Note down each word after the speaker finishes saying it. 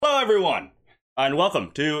everyone, and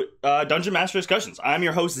welcome to Dungeon Master Discussions. I'm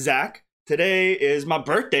your host, Zach. Today is my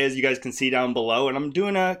birthday, as you guys can see down below, and I'm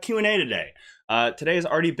doing a Q&A today. Today has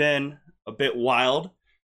already been a bit wild.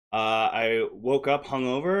 I woke up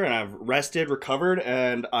hungover, and I've rested, recovered,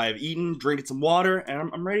 and I've eaten, drinking some water,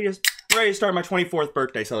 and I'm ready to start my 24th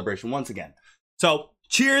birthday celebration once again. So,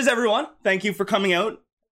 cheers, everyone. Thank you for coming out.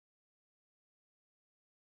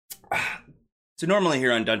 So normally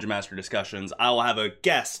here on Dungeon Master Discussions, I will have a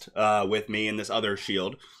guest with me in this other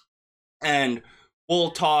shield, and we'll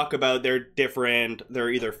talk about their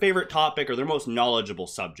either favorite topic or their most knowledgeable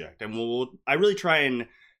subject, and I really try and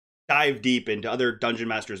dive deep into other Dungeon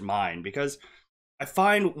Master's mind, because I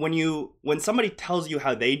find when somebody tells you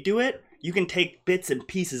how they do it, you can take bits and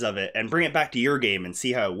pieces of it and bring it back to your game and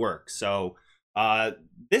see how it works. So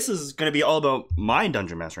this is going to be all about my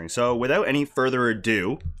Dungeon Mastering. So without any further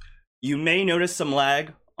ado, you may notice some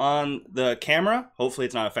lag on the camera. Hopefully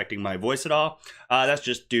it's not affecting my voice at all. That's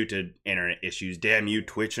just due to internet issues. Damn you,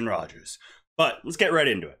 Twitch and Rogers. But let's get right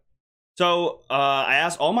into it. So I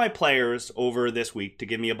asked all my players over this week to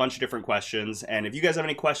give me a bunch of different questions. And if you guys have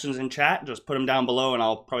any questions in chat, just put them down below and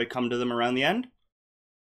I'll probably come to them around the end.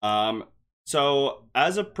 So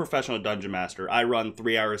as a professional Dungeon Master, I run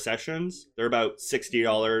 3-hour sessions. They're about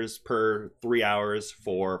 $60 per 3 hours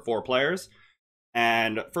for 4 players.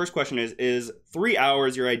 And first question is 3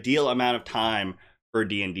 hours your ideal amount of time for a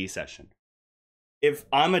D&D session? If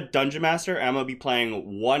I'm a Dungeon Master, I'm going to be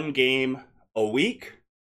playing 1 game a week.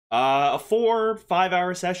 A 4-5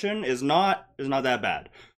 hour session is not that bad.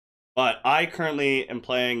 But I currently am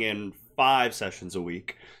playing in 5 sessions a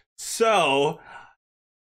week. So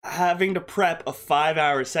having to prep a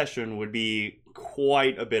 5-hour session would be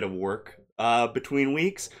quite a bit of work between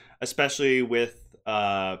weeks, especially with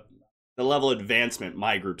the level of advancement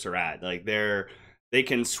my groups are at. Like they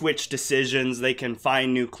can switch decisions, they can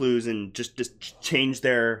find new clues and just change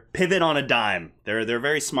their pivot on a dime. They're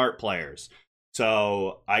very smart players.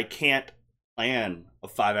 So I can't plan a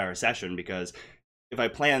 5-hour session, because if I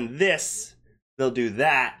plan this, they'll do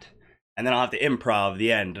that, and then I'll have to improv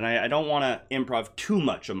the end. And I don't want to improv too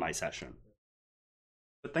much of my session.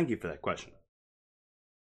 But thank you for that question.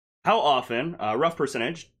 How often, rough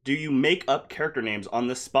percentage, do you make up character names on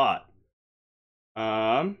the spot?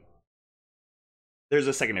 There's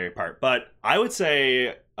a secondary part, but I would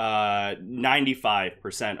say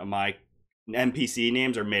 95% of my NPC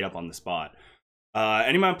names are made up on the spot.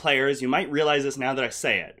 Any of my players, you might realize this now that I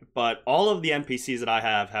say it, but all of the NPCs that I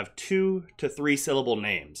have 2 to 3 syllable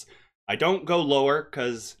names. I don't go lower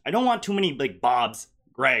because I don't want too many like Bobs,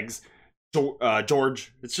 Gregs,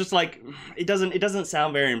 George. It's just like it doesn't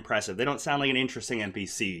sound very impressive. They don't sound like an interesting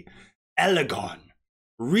NPC. Elegon,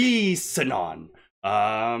 Reesenon,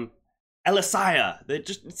 Elisaya.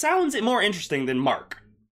 It sounds more interesting than Mark.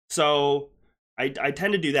 So I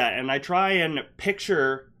tend to do that, and I try and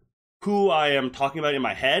picture who I am talking about in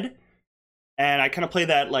my head, and I kind of play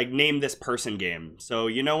that like name this person game. So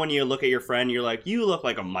when you look at your friend, you're like, you look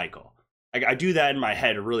like a Michael. I do that in my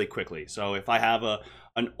head really quickly. So if I have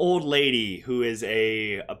an old lady who is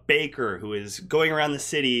a baker who is going around the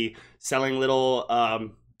city selling little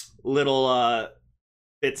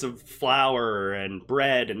bits of flour and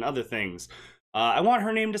bread and other things, I want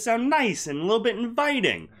her name to sound nice and a little bit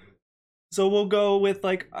inviting. So we'll go with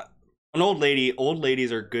like an old lady. Old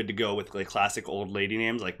ladies are good to go with like classic old lady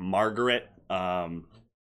names like Margaret, Bethanine,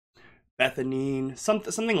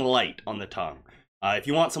 something light on the tongue. If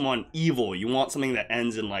you want someone evil, you want something that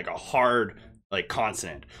ends in like a hard like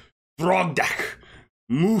consonant. Brogdak,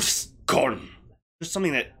 Mooskon, just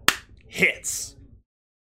something that hits.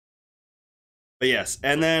 But yes,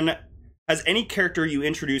 and then has any character you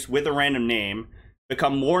introduce with a random name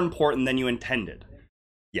become more important than you intended?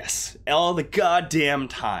 Yes, all the goddamn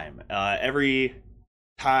time. Every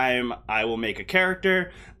time I will make a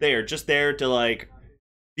character, they are just there to like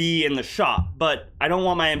be in the shop. But I don't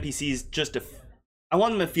want my NPCs I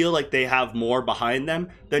want them to feel like they have more behind them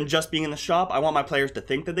than just being in the shop. I want my players to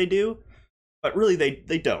think that they do, but really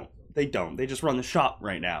they don't. They don't. They just run the shop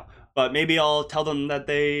right now. But maybe I'll tell them that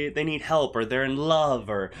they need help, or they're in love,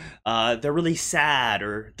 or they're really sad,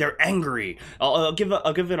 or they're angry. I'll give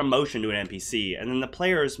an emotion to an NPC, and then the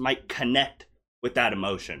players might connect with that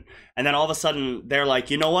emotion. And then all of a sudden, they're like,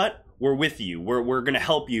 you know what? We're with you. We're going to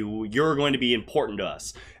help you. You're going to be important to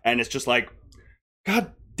us. And it's just like,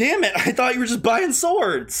 God damn it, I thought you were just buying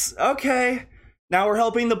swords. Okay. Now we're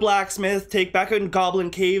helping the blacksmith take back a goblin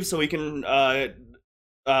cave so he can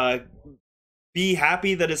be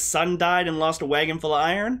happy that his son died and lost a wagon full of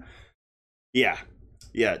iron. Yeah.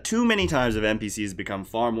 Too many times have NPCs become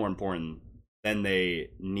far more important than they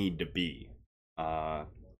need to be.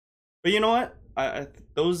 But you know what?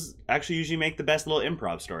 Those actually usually make the best little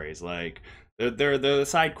improv stories. Like they're the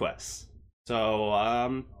side quests.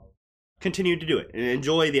 So continue to do it and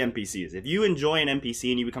enjoy the NPCs. If you enjoy an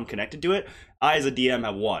NPC and you become connected to it, I as a DM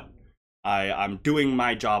have won. I'm doing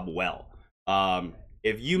my job well.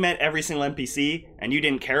 If you met every single NPC and you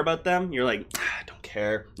didn't care about them, you're like, I don't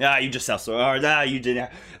care. You just sell so, or you did.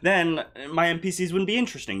 Then my NPCs wouldn't be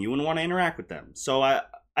interesting. You wouldn't want to interact with them. So I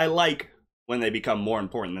like when they become more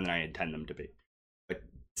important than I intend them to be. But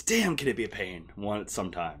damn, can it be a pain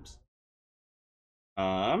sometimes.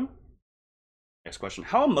 Next question: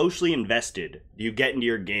 how emotionally invested do you get into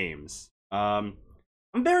your games? I'm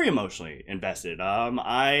very emotionally invested.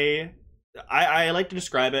 I like to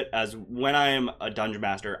describe it as when I am a dungeon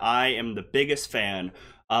master, I am the biggest fan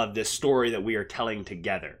of this story that we are telling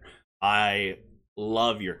together. I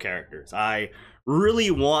love your characters. I really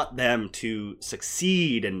want them to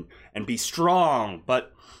succeed and be strong.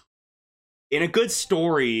 But in a good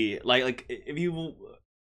story, like if you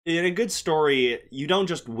in a good story, you don't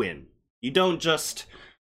just win. You don't just,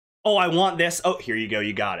 oh, I want this. Oh, here you go,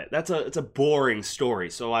 you got it. It's a boring story.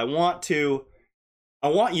 So I want you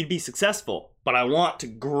to be successful, but I want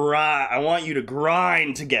you to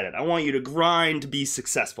grind to get it. I want you to grind to be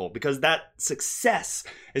successful, because that success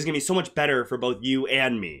is going to be so much better for both you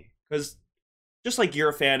and me. Because just like you're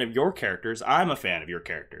a fan of your characters, I'm a fan of your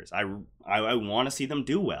characters. I want to see them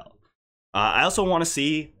do well. I also want to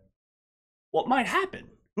see what might happen.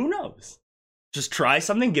 Who knows? Just try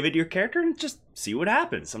something, give it to your character, and just see what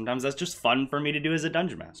happens. Sometimes that's just fun for me to do as a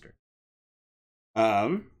dungeon master.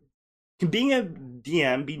 Can being a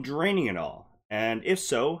DM be draining at all? And if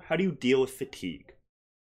so, how do you deal with fatigue?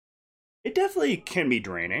 It definitely can be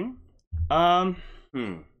draining. I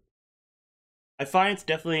find it's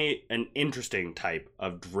definitely an interesting type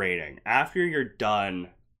of draining. After you're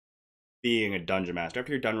done being a dungeon master,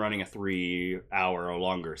 after you're done running a 3-hour or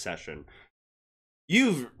longer session,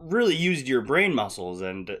 you've really used your brain muscles,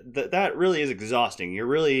 and that really is exhausting. You're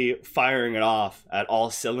really firing it off at all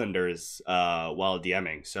cylinders while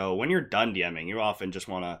DMing. So when you're done DMing, you often just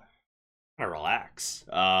want to kind of relax.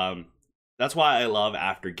 That's why I love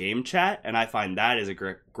after game chat, and I find that is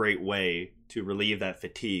a great way to relieve that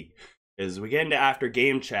fatigue. Is we get into after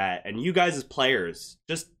game chat, and you guys as players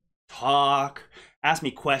just talk, ask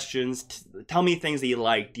me questions, tell me things that you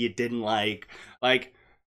liked, you didn't like.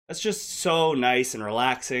 That's just so nice and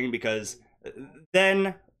relaxing, because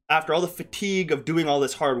then after all the fatigue of doing all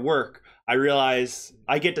this hard work, I realize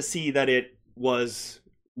I get to see that it was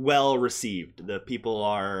well received. The people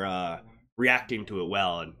are reacting to it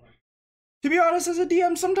well. And to be honest, as a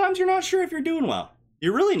DM, sometimes you're not sure if you're doing well.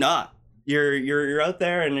 You're really not. You're out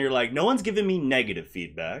there and you're like, no one's giving me negative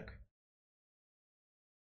feedback.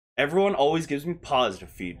 Everyone always gives me positive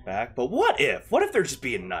feedback. But what if they're just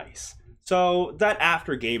being nice? So that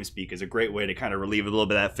after game speak is a great way to kind of relieve a little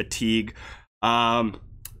bit of that fatigue. Some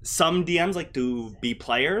DMs like to be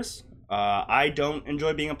players. I don't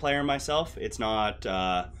enjoy being a player myself. It's not,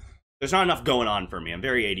 there's not enough going on for me. I'm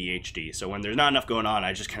very ADHD. So when there's not enough going on,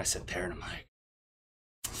 I just kind of sit there and I'm like,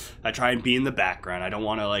 I try and be in the background. I don't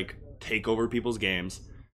want to like take over people's games.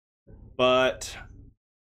 But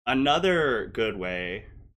another good way,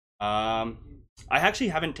 I actually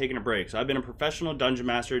haven't taken a break. So I've been a professional dungeon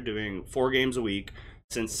master doing 4 games a week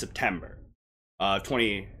since September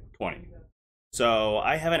 2020. So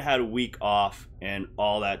I haven't had a week off in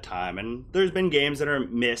all that time. And there's been games that are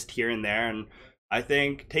missed here and there. And I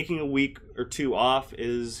think taking a week or 2 off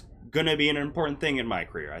is going to be an important thing in my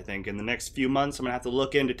career. I think in the next few months, I'm going to have to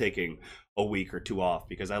look into taking a week or 2 off,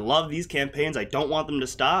 because I love these campaigns. I don't want them to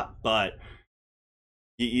stop, but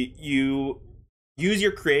you use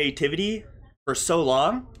your creativity for so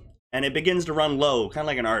long and it begins to run low, kind of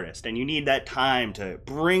like an artist, and you need that time to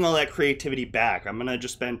bring all that creativity back. I'm gonna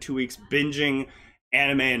just spend 2 weeks binging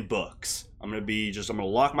anime and books. I'm gonna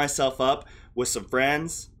lock myself up with some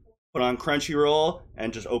friends, put on Crunchyroll,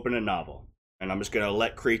 and just open a novel, and I'm just gonna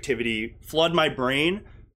let creativity flood my brain.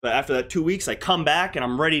 But after that 2 weeks, I come back and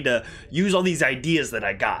I'm ready to use all these ideas that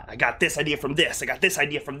I got. I got this idea from this. I got this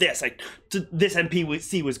idea from this. This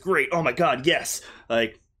NPC was great. Oh my god, yes.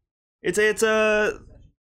 Like, it's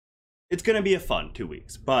gonna be a fun 2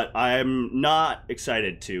 weeks. But I'm not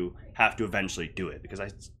excited to have to eventually do it, because I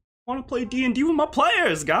want to play D&D with my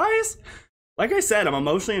players, guys. Like I said, I'm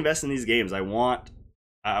emotionally invested in these games. I want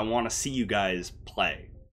to see you guys play.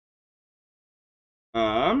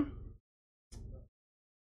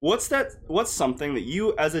 What's something that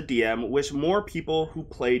you as a DM wish more people who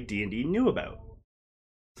play D&D knew about?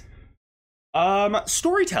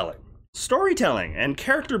 Storytelling and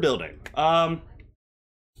character building.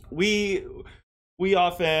 We we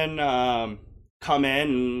often come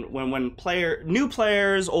in when new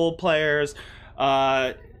players, old players.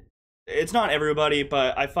 It's not everybody,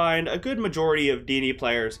 but I find a good majority of D&D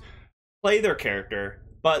players play their character,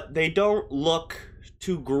 but they don't look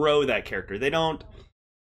to grow that character. They'll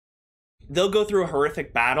go through a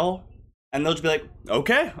horrific battle and they'll just be like,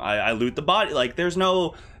 okay, I loot the body. Like there's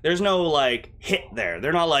no like hit there.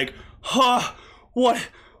 They're not like, huh, what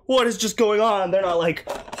is just going on? They're not like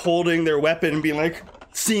holding their weapon and being like,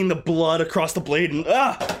 seeing the blood across the blade and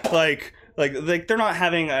like they're not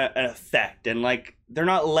having an effect, and like they're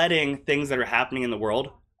not letting things that are happening in the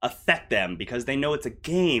world affect them because they know it's a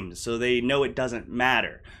game, so they know it doesn't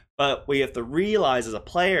matter. But what you have to realize as a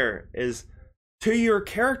player is, to your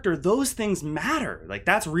character, those things matter. Like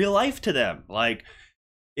that's real life to them. Like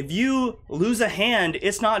if you lose a hand,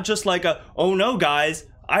 it's not just like a, oh no guys,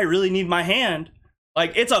 I really need my hand.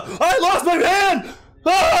 Like it's a, I lost my hand.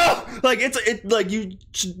 Ah! Like like you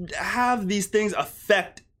should have these things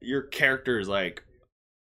affect your characters like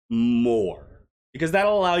more, because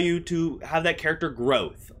that'll allow you to have that character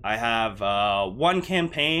growth. I have one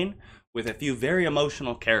campaign with a few very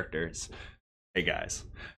emotional characters. Hey guys.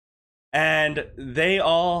 And they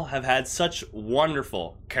all have had such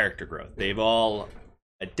wonderful character growth. They've all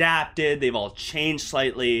adapted. They've all changed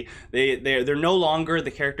slightly. They're no longer the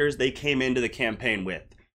characters they came into the campaign with.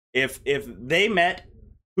 If they met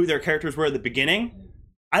who their characters were at the beginning,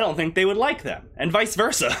 I don't think they would like them, and vice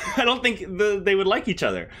versa. I don't think they would like each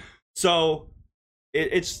other. So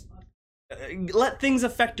it's let things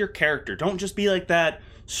affect your character. Don't just be like that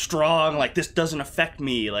strong, like this doesn't affect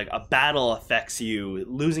me, like a battle affects you,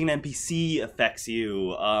 losing an NPC affects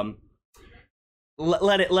you.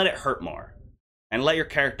 Let it hurt more, and let your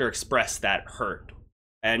character express that hurt.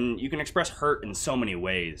 And you can express hurt in so many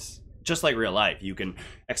ways, just like real life. You can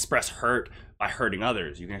express hurt by hurting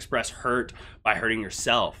others. You can express hurt by hurting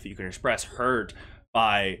yourself. You can express hurt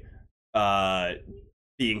by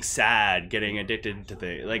being sad, getting addicted to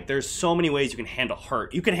things. Like there's so many ways you can handle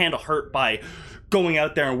hurt. You can handle hurt by going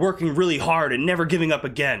out there and working really hard and never giving up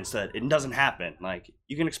again so that it doesn't happen. Like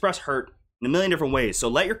you can express hurt in a million different ways. So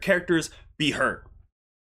let your characters be hurt.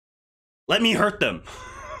 Let me hurt them.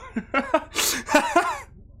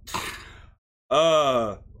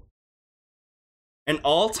 An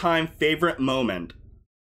all-time favorite moment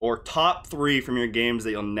or top 3 from your games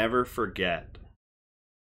that you'll never forget.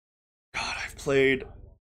 God, I've played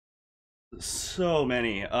so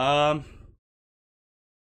many.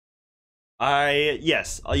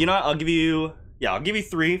 Yes, you know what? I'll give you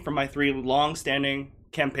 3 from my 3 long-standing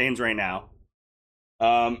campaigns right now.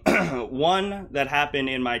 One that happened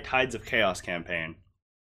in my Tides of Chaos campaign.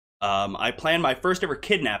 I planned my first ever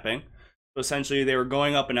kidnapping. So essentially, they were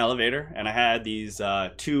going up an elevator, and I had these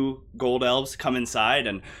 2 gold elves come inside,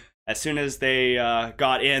 and as soon as they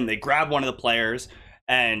got in, they grabbed one of the players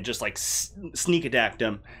and just like sneak attacked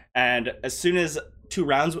him. And as soon as 1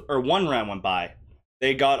 round went by,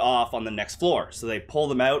 they got off on the next floor. So they pull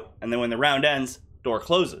them out, and then when the round ends, door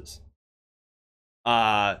closes.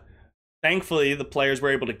 Thankfully, the players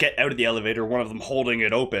were able to get out of the elevator, one of them holding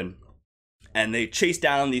it open, and they chased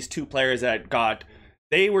down these 2 players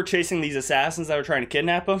they were chasing these assassins that were trying to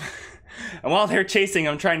kidnap them. And while they're chasing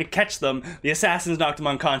them, trying to catch them, the assassins knocked them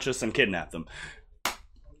unconscious and kidnapped them.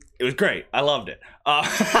 It was great. I loved it.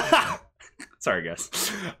 Sorry, guys.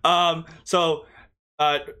 So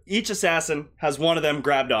each assassin has one of them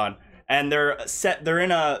grabbed on, and they're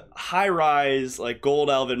in a high-rise, like, gold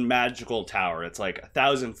elven magical tower. It's like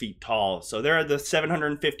 1,000 feet tall. So they're at the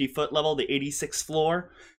 750-foot level, the 86th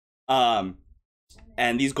floor.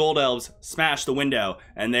 And these gold elves smash the window,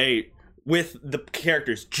 and they, with the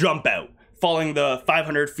characters, jump out, falling the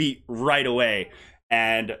 500 feet right away.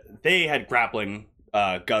 And they had grappling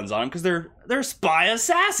guns on them because they're spy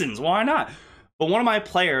assassins. Why not? But one of my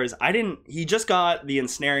players, he just got the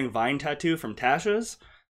ensnaring vine tattoo from Tasha's,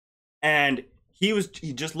 and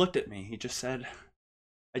he just looked at me. He just said,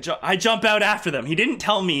 I jump out after them. He didn't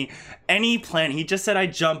tell me any plan. He just said I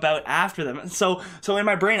jump out after them. So in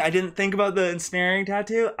my brain, I didn't think about the ensnaring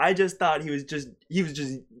tattoo. I just thought he was just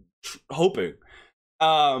hoping.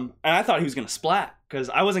 And I thought he was going to splat, because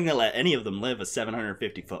I wasn't going to let any of them live a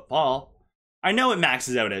 750-foot fall. I know it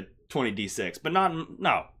maxes out at 20d6, but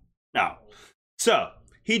no. So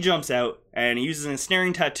he jumps out, and he uses an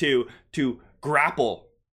ensnaring tattoo to grapple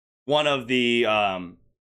one of the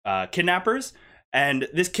kidnappers. And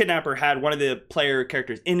this kidnapper had one of the player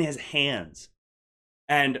characters in his hands.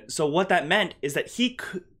 And so what that meant is that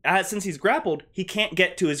since he's grappled, he can't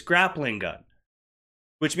get to his grappling gun,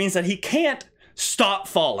 which means that he can't stop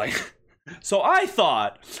falling. So I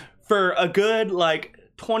thought for a good,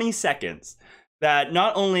 20 seconds that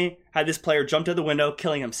not only had this player jumped out the window,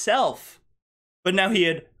 killing himself, but now he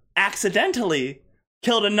had accidentally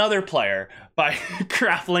killed another player by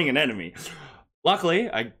grappling an enemy. Luckily,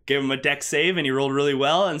 I gave him a dex save and he rolled really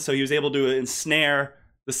well, and so he was able to ensnare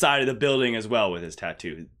the side of the building as well with his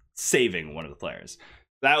tattoo, saving one of the players.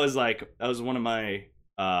 That was one of my,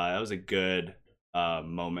 that was a good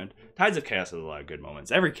moment. Tides of Chaos has a lot of good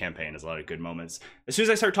moments. Every campaign has a lot of good moments. As soon as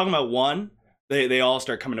I start talking about one, they all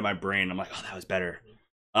start coming to my brain. I'm like, oh, that was better.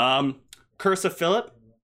 Curse of Philip.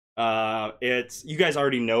 It's, you guys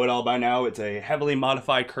already know it all by now. It's a heavily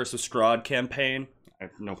modified Curse of Strahd campaign. I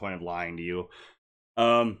have no point of lying to you.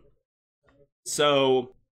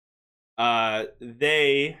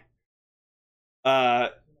 They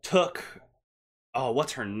took, oh,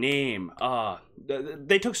 what's her name?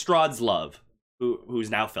 They took Strahd's love, who's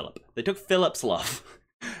now Philip. They took Philip's love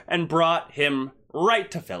and brought him right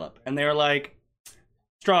to Philip. And they were like,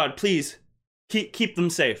 Strahd, please keep them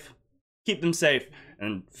safe. Keep them safe.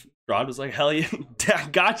 And Strahd was like, hell yeah,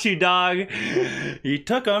 got you, dog. He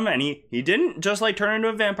took him, and he didn't just like turn into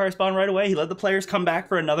a vampire spawn right away. He let the players come back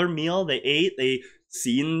for another meal. They ate, they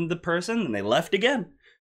seen the person, and they left again.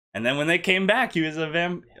 And then when they came back, he was a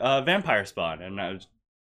vampire spawn. And I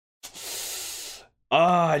was,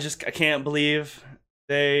 I can't believe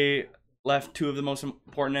they left two of the most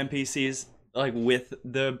important NPCs like with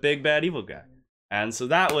the big bad evil guy. And so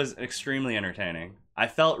that was extremely entertaining. I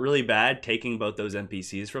felt really bad taking both those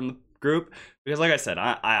NPCs from the group because, like I said,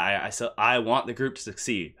 I want the group to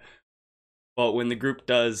succeed. But when the group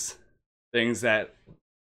does things that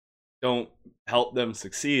don't help them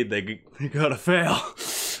succeed, they gotta fail.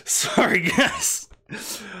 Sorry, guys.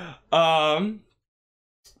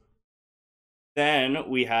 Then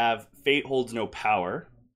we have Fate Holds No Power.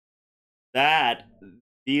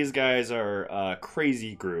 These guys are a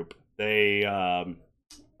crazy group. They are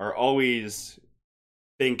always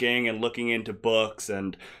thinking and looking into books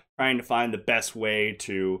and trying to find the best way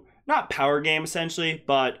to not power game essentially,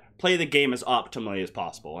 but play the game as optimally as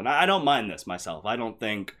possible. And I don't mind this myself. I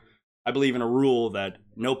believe in a rule that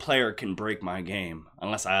no player can break my game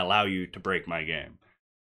unless I allow you to break my game.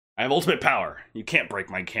 I have ultimate power. You can't break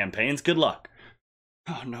my campaigns. Good luck.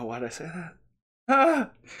 Oh no, why'd I say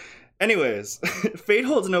that? Anyways, Fate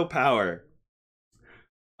Holds No Power.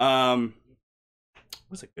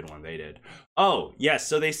 What's a good one they did? Oh, yes,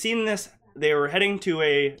 so they seen this. They were heading to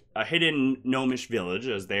a hidden gnomish village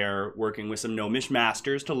as they are working with some gnomish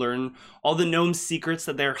masters to learn all the gnome secrets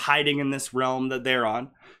that they're hiding in this realm that they're on.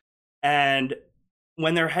 And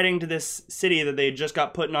when they're heading to this city that they just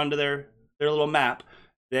got put onto their little map,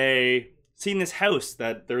 they seen this house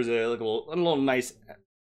that there's a little nice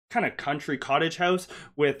kind of country cottage house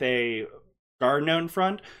with a garden out in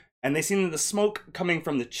front. And they seen that the smoke coming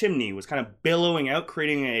from the chimney was kind of billowing out,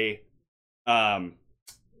 creating a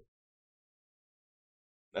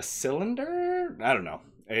cylinder? I don't know.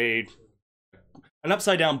 An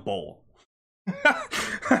upside down bowl.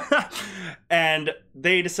 And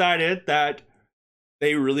they decided that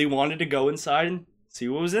they really wanted to go inside and see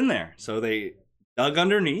what was in there. So they dug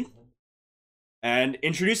underneath and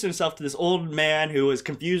introduced himself to this old man who was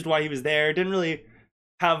confused why he was there, didn't really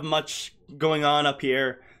have much going on up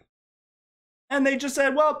here. And they just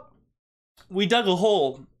said, well, we dug a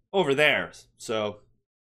hole over there, so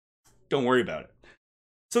don't worry about it.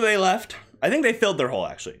 So they left. I think they filled their hole,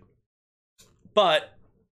 actually. But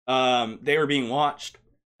they were being watched.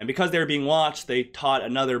 And because they were being watched, they taught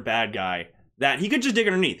another bad guy that he could just dig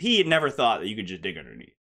underneath. He had never thought that you could just dig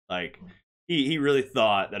underneath. Like, he really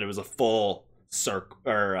thought that it was a full circle,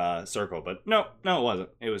 but no, it wasn't.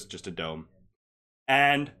 It was just a dome.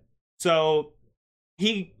 And so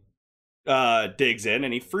he digs in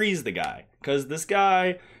and he frees the guy. Because this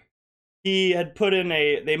guy, he had put in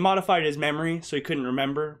they modified his memory so he couldn't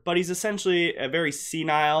remember, but he's essentially a very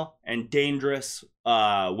senile and dangerous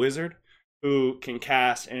wizard who can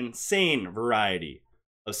cast an insane variety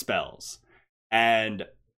of spells. And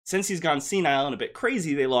since he's gone senile and a bit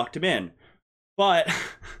crazy, they locked him in. But,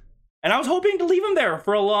 and I was hoping to leave him there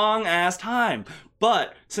for a long ass time.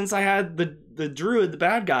 But since I had the druid, the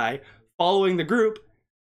bad guy, following the group,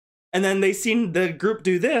 and then they seen the group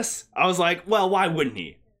do this, I was like, well, why wouldn't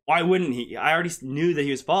he? Why wouldn't he? I already knew that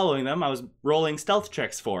he was following them. I was rolling stealth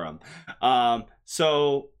checks for him.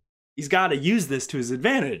 So he's got to use this to his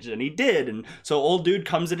advantage, and he did. And so old dude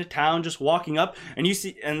comes into town just walking up, and you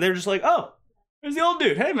see, and they're just like, oh, there's the old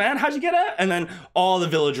dude. Hey, man, how'd you get out? And then all the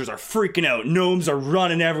villagers are freaking out. Gnomes are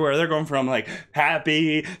running everywhere. They're going from, like,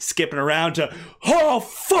 happy, skipping around to, oh,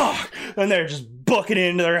 fuck! And they're just booking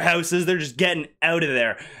into their houses. They're just getting out of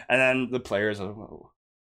there. And then the players are,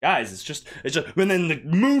 guys, it's just, and then the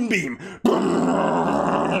moonbeam,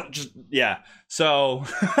 just, yeah. So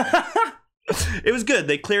it was good.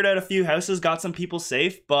 They cleared out a few houses, got some people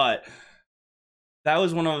safe, but that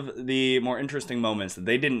was one of the more interesting moments that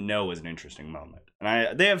they didn't know was an interesting moment.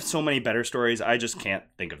 And they have so many better stories. I just can't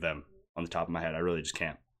think of them on the top of my head. I really just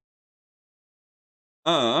can't.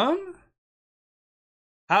 How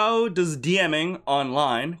does DMing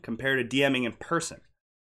online compare to DMing in person?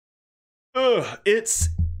 It's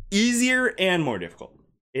easier and more difficult.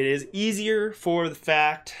 It is easier for the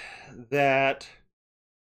fact that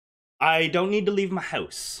I don't need to leave my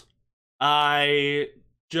house. I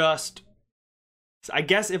guess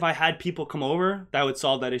if I had people come over, that would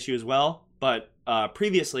solve that issue as well. But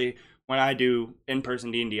previously, when I do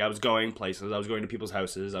in-person D&D, I was going places. I was going to people's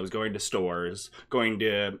houses. I was going to stores, going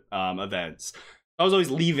to events. I was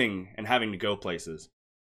always leaving and having to go places.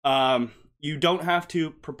 You don't have to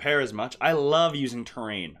prepare as much. I love using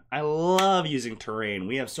terrain.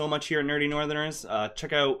 We have so much here at Nerdy Northerners.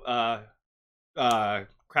 Check out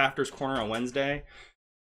Crafter's Corner on Wednesday.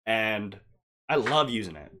 And I love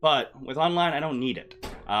using it. But with online, I don't need it.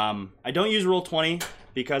 I don't use Roll20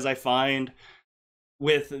 because I find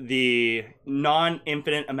with the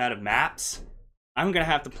non-infinite amount of maps, I'm going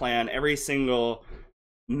to have to plan every single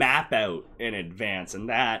map out in advance, and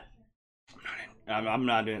that I'm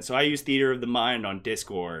not doing it. So I use Theater of the Mind on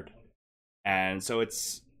Discord, and so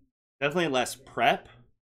it's definitely less prep,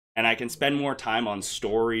 and I can spend more time on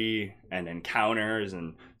story and encounters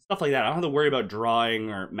and stuff like that. I don't have to worry about drawing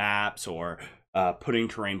or maps or putting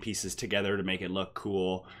terrain pieces together to make it look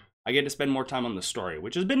cool. I get to spend more time on the story,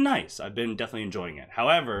 which has been nice. I've been definitely enjoying it.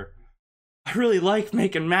 However, I really like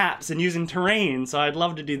making maps and using terrain, so I'd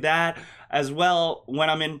love to do that as well when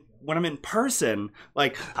I'm in person.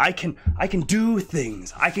 Like I can do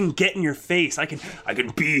things. I can get in your face. I can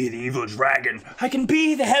be the evil dragon. I can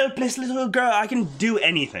be the helpless little girl. I can do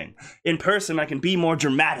anything. In person, I can be more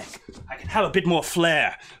dramatic. I can have a bit more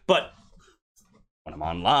flair. But when I'm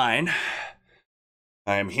online,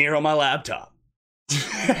 I am here on my laptop.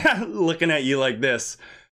 Looking at you like this.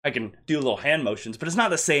 I can do little hand motions, but it's not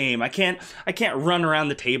the same. I can't run around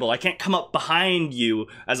the table. I can't come up behind you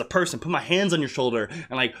as a person, put my hands on your shoulder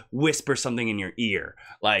and like whisper something in your ear.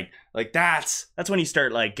 Like that's when you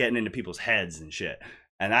start like getting into people's heads and shit.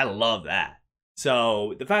 And I love that.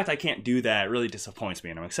 So the fact I can't do that really disappoints me,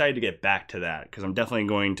 and I'm excited to get back to that because I'm definitely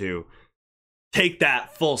going to take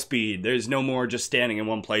that full speed. There's no more just standing in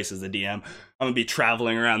one place as the DM. I'm gonna be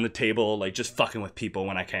traveling around the table, like just fucking with people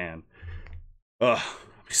when I can. Ugh.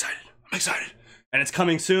 I'm excited. And it's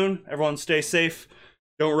coming soon. Everyone stay safe.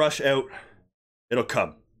 Don't rush out. It'll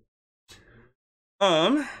come.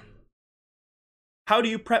 How do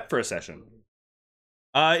you prep for a session?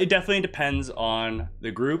 It definitely depends on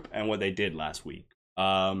the group and what they did last week.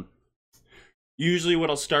 Usually what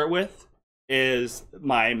I'll start with is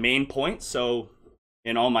my main points. So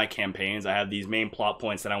in all my campaigns, I have these main plot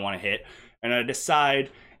points that I want to hit, and I decide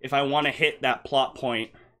if I want to hit that plot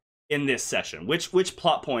point in this session. Which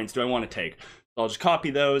plot points do I want to take? So I'll just copy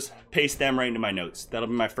those, paste them right into my notes. That'll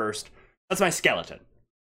be my first. That's my skeleton.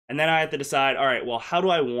 And then I have to decide, all right, well, how do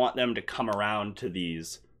I want them to come around to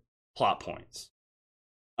these plot points?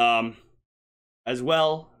 As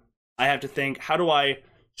well, I have to think, how do I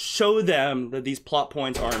show them that these plot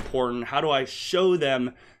points are important? How do I show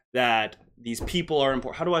them that these people are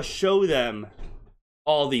important? How do I show them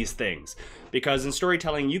all these things? Because in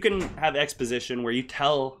storytelling, you can have exposition where you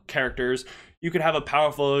tell characters, you could have a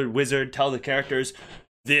powerful wizard tell the characters,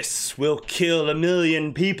 this will kill 1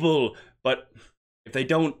 million people. But if they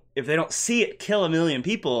don't see it kill 1 million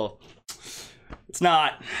people, it's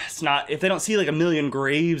not, if they don't see like 1 million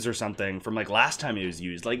graves or something from like last time it was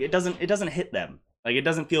used, like it doesn't hit them. Like it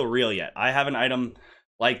doesn't feel real yet. I have an item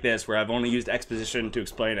like this where I've only used exposition to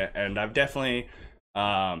explain it, and I've definitely,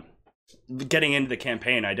 getting into the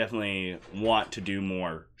campaign, I definitely want to do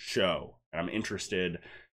more show, and I'm interested.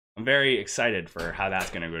 I'm very excited for how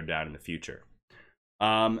that's going to go down in the future.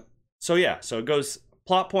 So it goes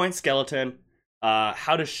plot point, skeleton,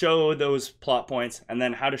 how to show those plot points, and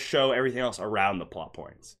then how to show everything else around the plot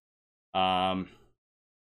points.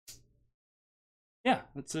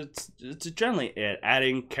 It's generally it.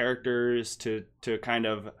 Adding characters to kind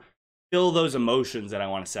of feel those emotions that I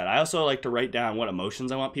want to set. I also like to write down what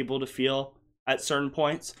emotions I want people to feel at certain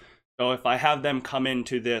points. So if I have them come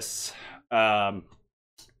into this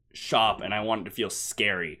shop and I want it to feel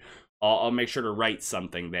scary, I'll make sure to write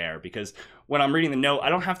something there, because when I'm reading the note, I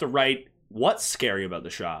don't have to write what's scary about the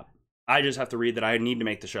shop. I just have to read that I need to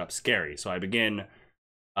make the shop scary. So I begin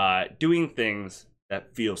doing things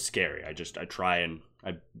that feel scary. I try and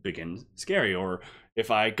I begin scary. Or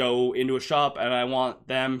if I go into a shop and I want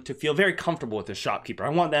them to feel very comfortable with the shopkeeper, I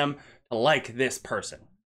want them to like this person,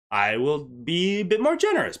 I will be a bit more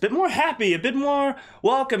generous, a bit more happy, a bit more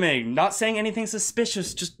welcoming, not saying anything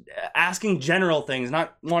suspicious, just asking general things,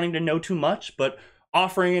 not wanting to know too much, but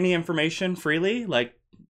offering any information freely. Like,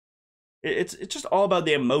 it's just all about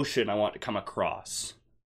the emotion I want to come across.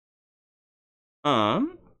 What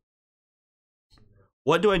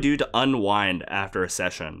do I do to unwind after a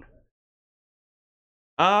session?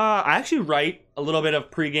 I actually write a little bit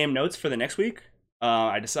of pre-game notes for the next week.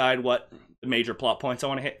 I decide what the major plot points I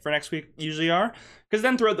want to hit for next week usually are, because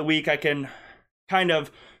then throughout the week I can kind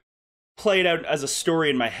of play it out as a story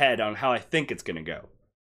in my head on how I think it's going to go,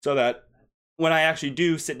 so that when I actually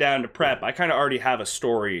do sit down to prep, I kind of already have a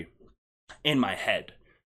story in my head.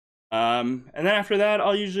 And then after that,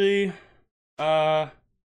 I'll usually have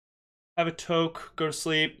a toke, go to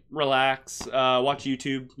sleep, relax, watch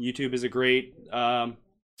YouTube. YouTube is a great kind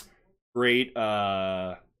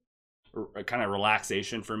of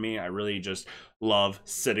relaxation for me. I really just love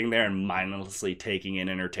sitting there and mindlessly taking in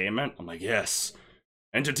entertainment. I'm like, yes,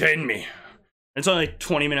 entertain me. It's only like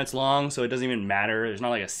 20 minutes long, so it doesn't even matter. There's not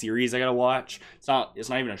like a series I gotta watch. It's not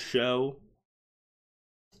even a show.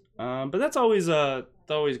 But that's always a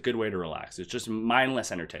good way to relax. It's just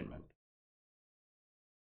mindless entertainment.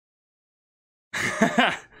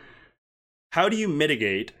 How do you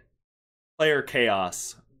mitigate player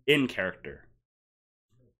chaos in character?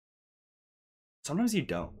 Sometimes you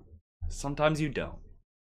don't. Sometimes you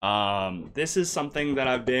don't. This is something that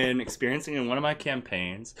I've been experiencing in one of my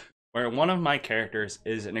campaigns, where one of my characters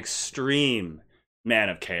is an extreme man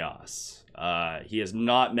of chaos. He has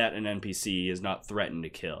not met an NPC, he has not threatened to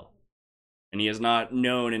kill. And he has not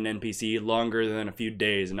known an NPC longer than a few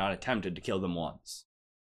days and not attempted to kill them once.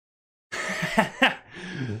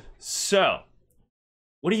 So,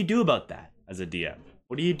 what do you do about that as a DM?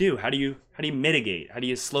 What do you do? How do you mitigate? How do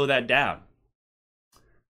you slow that down?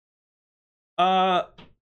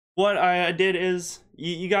 What I did is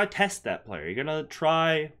you gotta test that player. You're gonna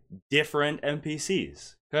try different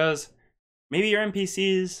NPCs, because maybe your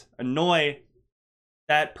NPCs annoy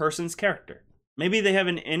that person's character. Maybe they have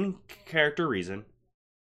an in-character reason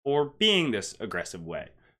for being this aggressive way.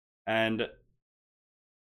 And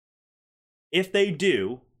if they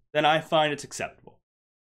do, then I find it's acceptable.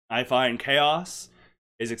 I find chaos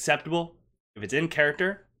is acceptable if it's in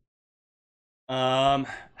character.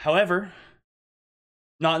 However,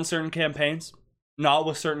 not in certain campaigns, not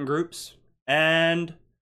with certain groups, and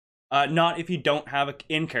not if you don't have an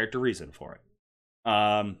in-character reason for it.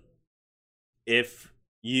 If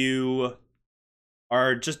you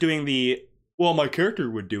are just doing the, well, my character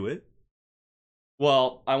would do it,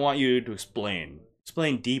 well, I want you to explain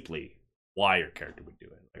deeply why your character would do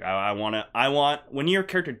it. Like, I want when your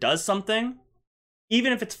character does something,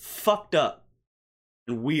 even if it's fucked up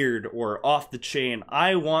and weird or off the chain,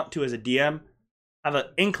 I want to, as a DM, have an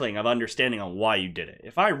inkling of understanding on why you did it.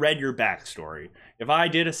 If I read your backstory, if I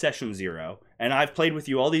did a session 0 and I've played with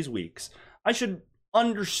you all these weeks, I should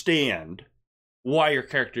understand why your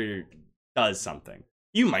character does something.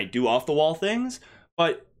 You might do off the wall things,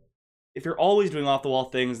 but if you're always doing off the wall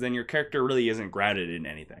things, then your character really isn't grounded in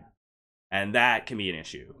anything. And that can be an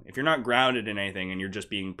issue. If you're not grounded in anything and you're just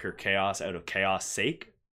being pure chaos out of chaos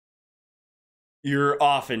sake, you're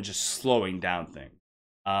often just slowing down things.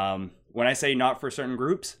 When I say not for certain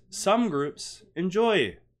groups, some groups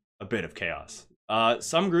enjoy a bit of chaos.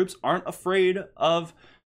 Some groups aren't afraid of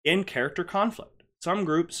in-character conflict. Some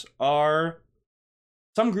groups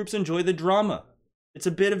enjoy the drama. It's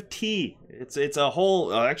a bit of tea. It's a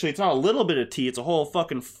whole, actually it's not a little bit of tea, it's a whole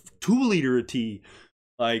fucking 2 liter of tea.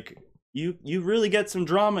 Like, you really get some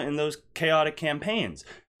drama in those chaotic campaigns,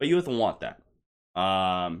 but you have to want that.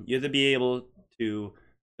 You have to be able to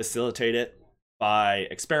facilitate it by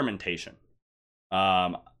experimentation.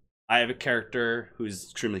 I have a character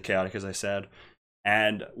who's extremely chaotic, as I said,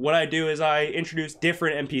 and what I do is I introduce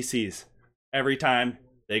different NPCs every time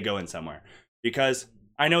they go in somewhere, because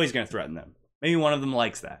I know he's going to threaten them. Maybe one of them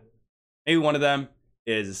likes that. Maybe one of them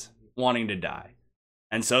is wanting to die,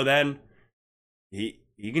 and so then he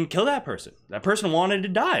can kill that person. That person wanted to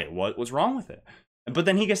die. What was wrong with it? But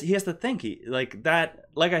then he has to think, like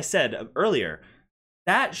I said earlier,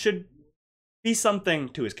 that should be something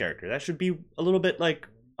to his character. That should be a little bit like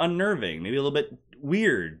unnerving, maybe a little bit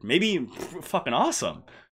weird, maybe fucking awesome.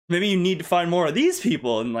 Maybe you need to find more of these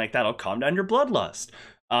people, and like that'll calm down your bloodlust.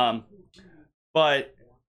 But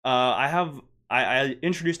I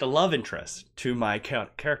introduced a love interest to my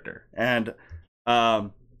character, and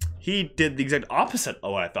he did the exact opposite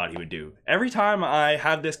of what I thought he would do. Every time I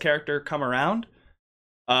have this character come around,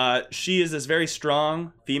 She is this very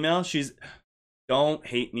strong female. Don't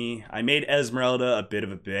hate me. I made Esmeralda a bit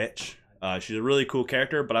of a bitch. She's a really cool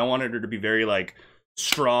character, but I wanted her to be very like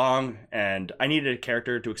strong, and I needed a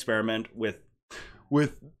character to experiment with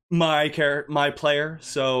my player.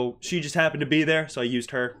 So she just happened to be there, so I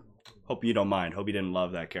used her. Hope you don't mind. Hope you didn't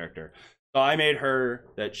love that character. So I made her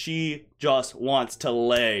that she just wants to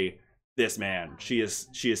lay this man. She has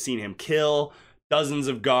seen him kill dozens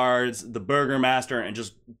of guards, the Burgermaster, and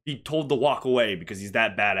just be told to walk away because he's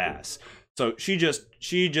that badass. So she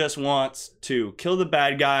just wants to kill the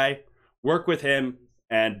bad guy, work with him,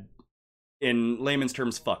 and in layman's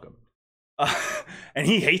terms, fuck him. And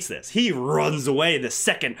he hates this. He runs away the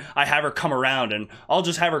second I have her come around, and I'll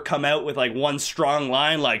just have her come out with like one strong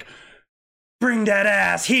line like, "Bring that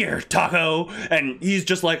ass here, Taco." And he's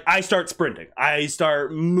just like, I start sprinting. I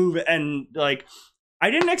start moving, and like, I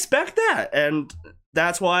didn't expect that. And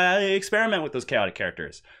that's why I experiment with those chaotic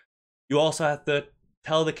characters. You also have to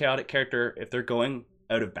tell the chaotic character if they're going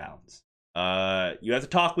out of bounds. You have to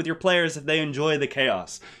talk with your players if they enjoy the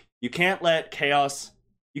chaos. You can't let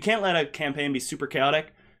a campaign be super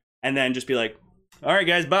chaotic and then just be like, all right,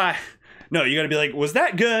 guys, bye. No, you gotta be like, was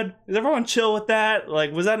that good? Is everyone chill with that?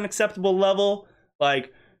 Like, was that an acceptable level?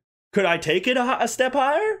 Like, could I take it a step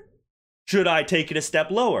higher? Should I take it a step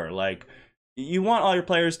lower? Like, you want all your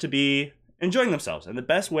players to be enjoying themselves. And the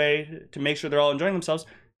best way to make sure they're all enjoying themselves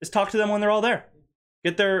is talk to them when they're all there.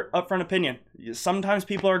 Get their upfront opinion. Sometimes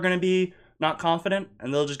people are going to be not confident,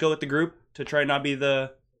 and they'll just go with the group to try not be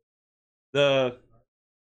the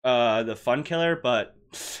fun killer. But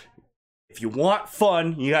if you want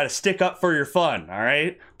fun, you got to stick up for your fun. All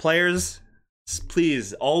right, players,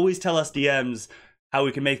 please always tell us DMs how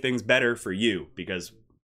we can make things better for you, because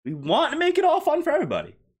we want to make it all fun for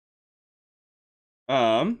everybody.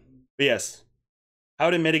 But yes, how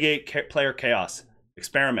to mitigate player chaos.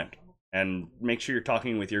 Experiment and make sure you're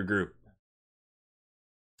talking with your group.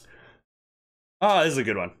 Oh, this is a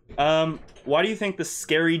good one. Why do you think the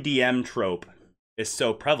scary DM trope is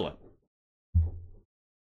so prevalent?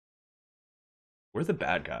 We're the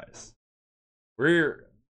bad guys. We're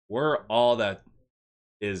all that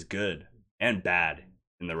is good and bad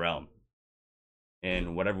in the realm,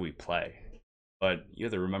 in whatever we play. But you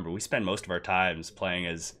have to remember, we spend most of our times playing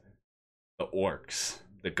as the orcs,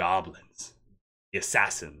 the goblins, the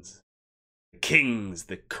assassins, the kings,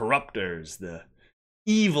 the corruptors, the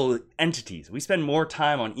evil entities. We spend more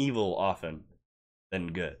time on evil often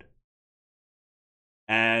than good.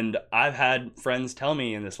 And I've had friends tell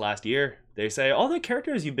me in this last year, they say, all the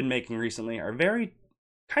characters you've been making recently are very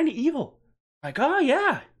kind of evil. Like, oh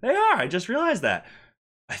yeah, they are. I just realized that.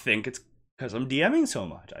 I think it's because I'm DMing so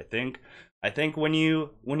much. I think when you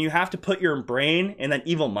have to put your brain in that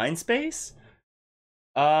evil mind space,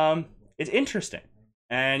 it's interesting.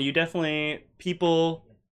 And you definitely, people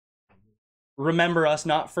remember us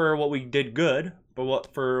not for what we did good,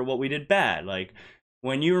 but for what we did bad. Like,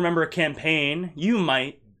 when you remember a campaign, you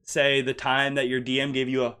might say the time that your DM gave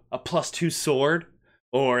you a +2 sword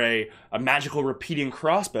or a magical repeating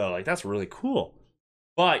crossbow. Like, that's really cool.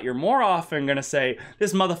 But you're more often going to say,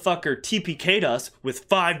 this motherfucker TPK'd us with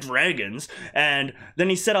 5 dragons, and then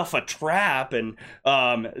he set off a trap, and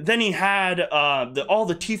then he had all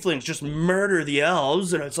the tieflings just murder the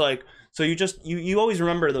elves, and it's like, so you always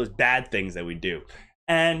remember those bad things that we do.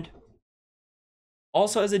 And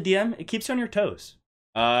also as a DM, it keeps you on your toes.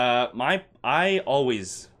 I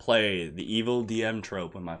always play the evil DM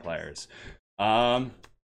trope with my players,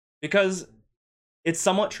 because it's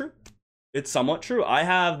somewhat true. It's somewhat true. I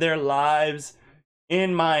have their lives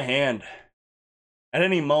in my hand. At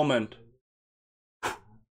any moment,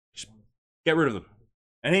 just get rid of them.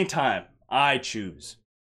 Anytime I choose,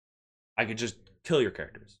 I could just kill your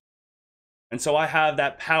characters. And so I have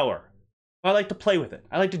that power. I like to play with it.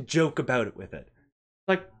 I like to joke about it with it.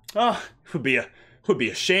 Like, oh, it would be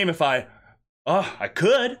a shame if I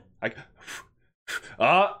could.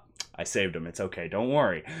 I saved him. It's okay. Don't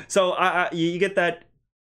worry. So you get that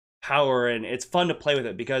power, and it's fun to play with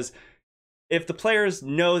it, because if the players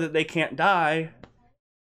know that they can't die,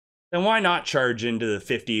 then why not charge into the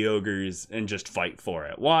 50 ogres and just fight for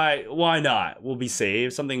it? Why not? We'll be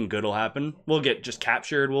saved. Something good will happen. We'll get just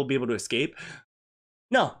captured. We'll be able to escape.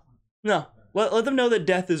 No. Let them know that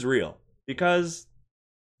death is real, because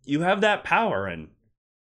you have that power, and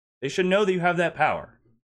they should know that you have that power.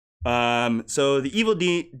 So the evil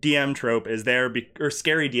DM trope is there, or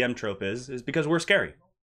scary DM trope is because we're scary.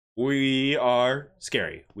 We are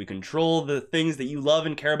scary. We control the things that you love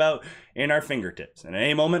and care about in our fingertips. And at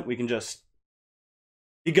any moment, we can just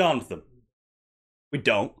be gone with them. We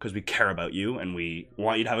don't, because we care about you and we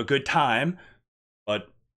want you to have a good time. But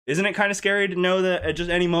Isn't it kind of scary to know that at just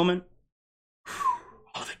any moment,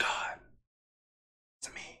 oh, the God,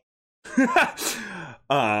 it's me.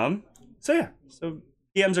 So yeah, so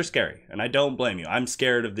DMs are scary, and I don't blame you. I'm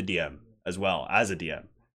scared of the DM as well as a DM.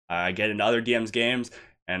 I get into other DMs games,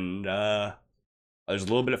 and there's a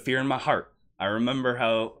little bit of fear in my heart. I remember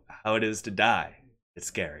how it is to die. It's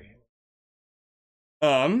scary.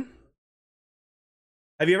 Have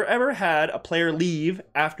you ever had a player leave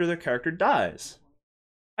after their character dies?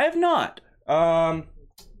 I have not. I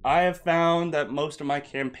have found that most of my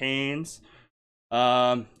campaigns,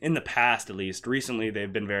 in the past at least, recently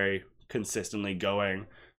they've been very consistently going,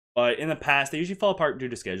 but in the past they usually fall apart due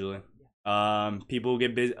to scheduling. People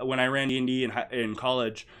get busy. When I ran D&D in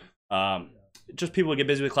college, just people would get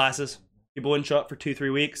busy with classes. People wouldn't show up for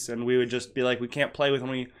 2-3 weeks, and we would just be like, we can't play with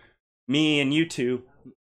me and you two.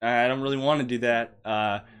 I don't really want to do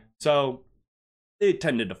that. So it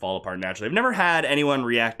tended to fall apart naturally. I've never had anyone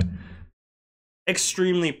react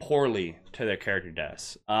extremely poorly to their character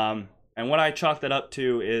deaths. And what I chalk that up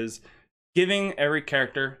to is giving every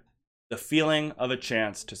character the feeling of a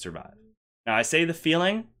chance to survive. Now, I say the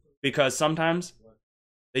feeling because sometimes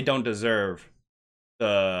they don't deserve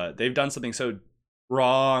they've done something so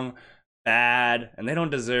wrong, bad, and they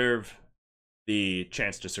don't deserve the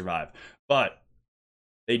chance to survive. But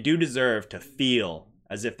they do deserve to feel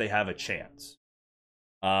as if they have a chance.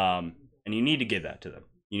 And you need to give that to them.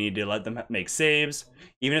 You need to let them make saves,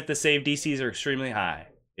 even if the save DCs are extremely high.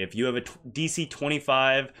 If you have a DC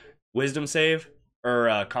 25 wisdom save or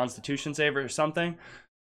a constitution save or something,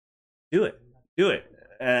 do it.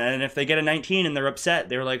 And if they get a 19 and they're upset,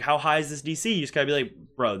 they're like, how high is this DC? You just gotta be like,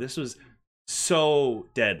 bro, this was so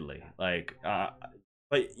deadly. Like,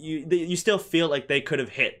 but you still feel like they could have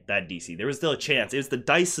hit that DC. There was still a chance. It was the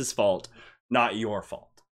dice's fault, not your fault.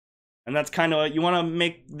 And that's kind of, you want to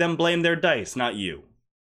make them blame their dice, not you.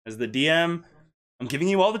 As the DM, I'm giving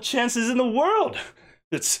you all the chances in the world.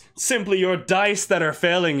 It's simply your dice that are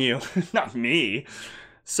failing you, not me.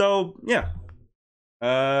 So, yeah.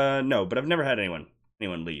 No, but I've never had anyone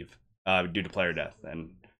leave due to player death.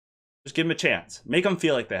 And just give them a chance. Make them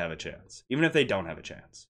feel like they have a chance, even if they don't have a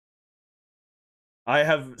chance. I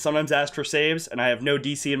have sometimes asked for saves, and I have no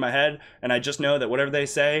DC in my head, and I just know that whatever they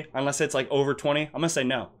say, unless it's like over 20, I'm gonna say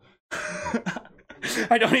no.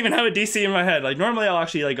 I don't even have a DC in my head. Like, normally I'll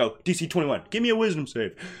actually like go, DC 21, give me a wisdom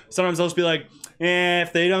save. Sometimes I'll just be like,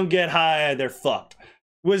 if they don't get high, they're fucked.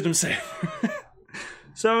 Wisdom save.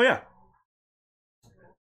 So, yeah.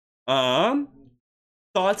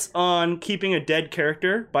 Thoughts on keeping a dead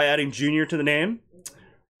character by adding Junior to the name?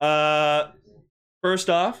 First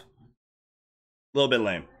off, a little bit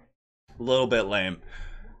lame.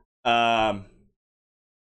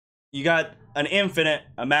 You got an infinite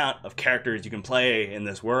amount of characters you can play in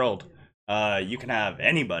this world. You can have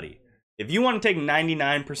anybody. If you want to take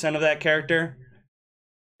 99% of that character,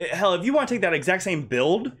 hell, if you want to take that exact same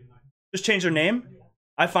build, just change their name.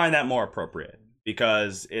 I find that more appropriate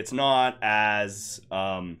because it's not as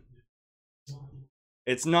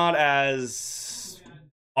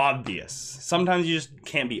obvious. Sometimes you just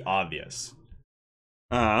can't be obvious.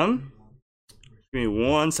 Give me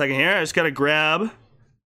 1 second here. I just gotta grab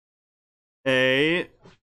a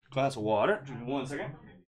glass of water. Give me 1 second.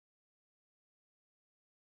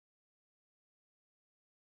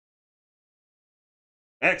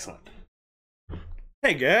 Excellent.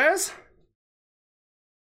 Hey guys.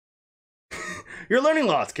 You're learning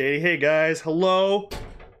lots, Katie. Hey guys, hello.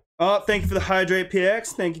 Thank you for the Hydrate PX.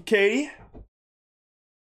 Thank you, Katie.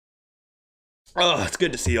 Oh, it's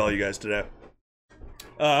good to see all you guys today.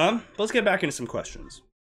 Let's get back into some questions.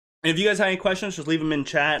 And if you guys have any questions, just leave them in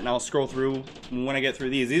chat and I'll scroll through when I get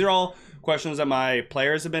through these. These are all questions that my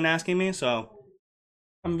players have been asking me, so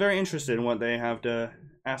I'm very interested in what they have to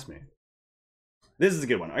ask me. This is a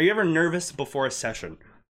good one. Are you ever nervous before a session?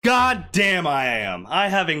 God damn, I am. I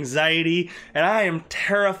have anxiety and I am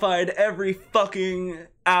terrified every fucking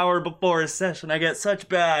hour before a session. I get such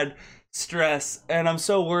bad stress and I'm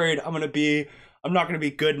so worried I'm not gonna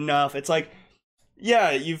be good enough. It's like,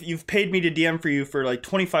 yeah, you've paid me to DM for you for like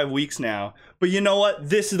 25 weeks now, but you know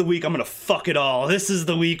what? This is the week I'm gonna fuck it all. This is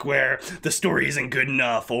the week where the story isn't good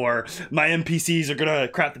enough, or my NPCs are gonna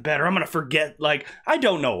crap the bed, or I'm gonna forget. Like, I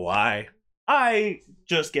don't know why. I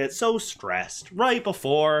just get so stressed right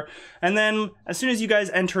before, and then as soon as you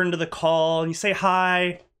guys enter into the call and you say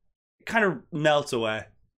hi, it kind of melts away,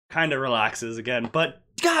 kind of relaxes again. But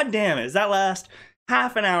god damn it, does that last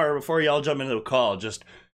half an hour before y'all jump into the call? Just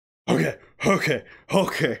okay.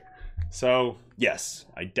 So, yes,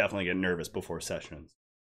 I definitely get nervous before sessions.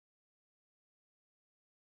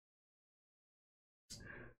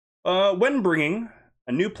 When bringing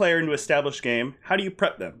a new player into established game, how do you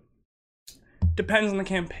prep them? Depends on the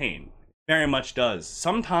campaign. Very much does.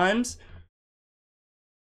 Sometimes.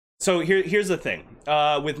 So here's the thing.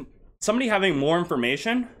 With somebody having more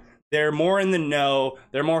information, they're more in the know,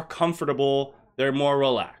 they're more comfortable, they're more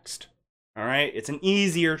relaxed. All right? It's an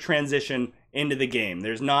easier transition into the game.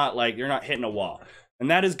 There's not like you're not hitting a wall. And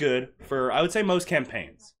that is good for, I would say, most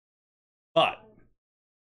campaigns. But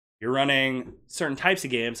you're running certain types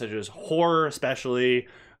of games, such as horror especially,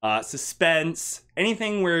 suspense,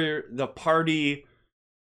 anything where the party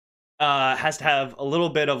has to have a little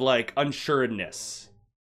bit of like unsureness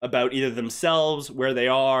about either themselves, where they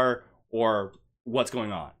are, or what's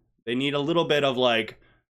going on. They need a little bit of like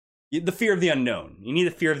the fear of the unknown. You need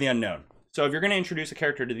the fear of the unknown. So if you're going to introduce a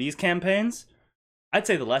character to these campaigns, I'd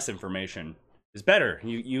say the less information is better.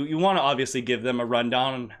 You want to obviously give them a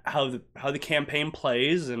rundown on how the campaign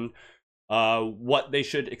plays and what they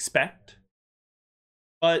should expect.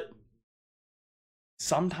 But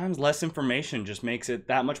sometimes less information just makes it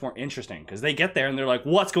that much more interesting, because they get there and they're like,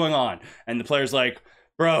 what's going on? And the player's like,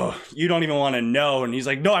 bro, you don't even want to know. And he's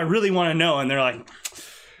like, no, I really want to know. And they're like,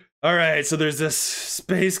 all right, so there's this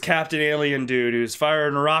space captain alien dude who's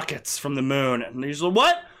firing rockets from the moon. And he's like,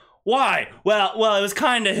 what? Why? Well, it was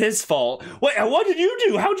kind of his fault. Wait, what did you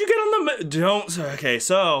do? How'd you get on the Don't. Okay,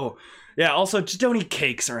 so yeah. Also, just don't eat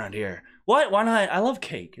cakes around here. What? Why not? I love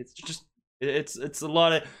cake. It's just, it's a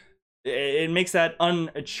lot of. It makes that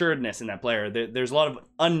unassuredness in that player. There's a lot of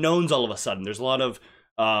unknowns all of a sudden. There's a lot of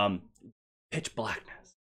pitch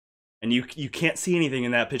blackness, and you can't see anything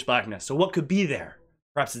in that pitch blackness. So what could be there?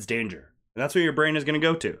 Perhaps it's danger, and that's where your brain is going to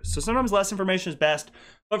go to. So sometimes less information is best,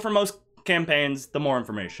 but for most campaigns, the more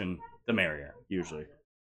information, the merrier, usually.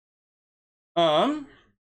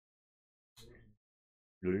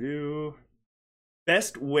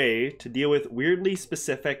 Best way to deal with weirdly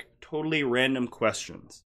specific, totally random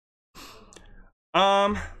questions.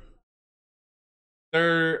 There's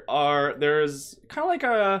kind of like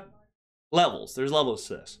levels. There's levels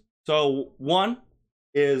to this. So one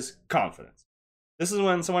is confidence. This is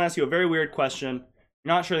when someone asks you a very weird question,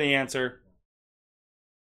 you're not sure the answer.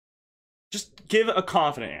 Just give a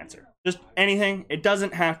confident answer. Just anything. It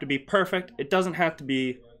doesn't have to be perfect. It doesn't have to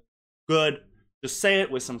be good. Just say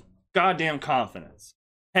it with some goddamn confidence.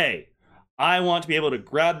 Hey, I want to be able to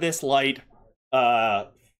grab this light,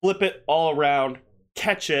 flip it all around,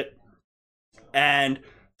 catch it, and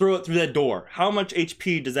throw it through that door. How much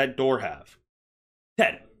HP does that door have?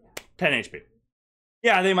 10 HP.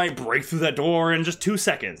 Yeah, they might break through that door in just 2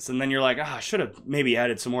 seconds, and then you're like, I should have maybe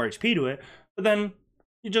added some more HP to it. But then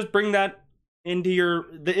you just bring that into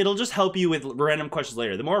it'll just help you with random questions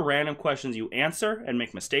later. The more random questions you answer and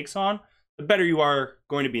make mistakes on, the better you are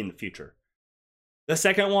going to be in the future. The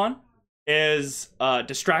second one is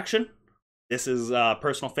distraction. This is a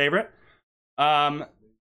personal favorite. Let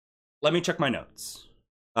me check my notes.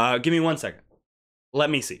 Give me 1 second. Let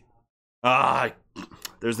me see.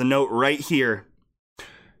 There's the note right here.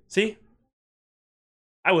 See?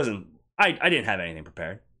 I didn't have anything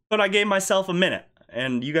prepared, but I gave myself a minute,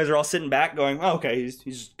 and you guys are all sitting back going, oh, okay,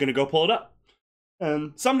 he's gonna go pull it up.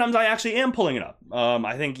 And sometimes I actually am pulling it up.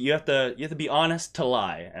 I think you have to be honest to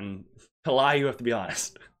lie, and to lie you have to be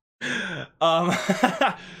honest.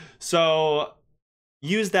 So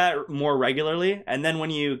use that more regularly, and then when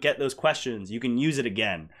you get those questions, you can use it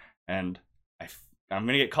again. And I'm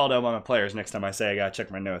gonna get called out by my players next time I say I gotta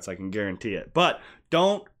check my notes. I can guarantee it. But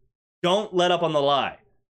don't let up on the lie.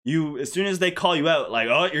 As soon as they call you out, like,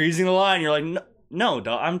 oh, you're using the lie, and you're like, no,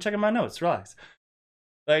 I'm checking my notes. Relax.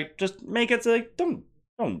 Like, just make it so, like, don't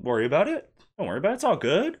worry about it. Don't worry about it. It's all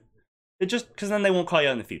good. It just, because then they won't call you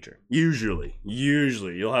out in the future. Usually,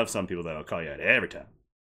 you'll have some people that'll call you out every time.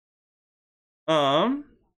 Oh,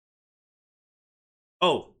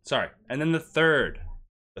 sorry. And then the third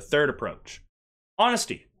approach,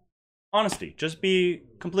 honesty. Just be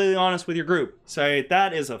completely honest with your group. Say,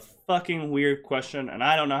 that is a fucking weird question, and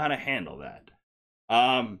I don't know how to handle that.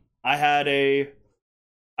 I had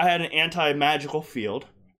an anti-magical field,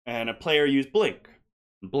 and a player used Blink.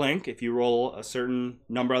 Blink, if you roll a certain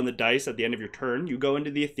number on the dice at the end of your turn, you go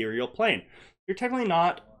into the ethereal plane. You're technically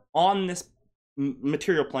not on this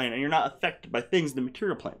material plane, and you're not affected by things in the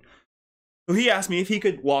material plane. So he asked me if he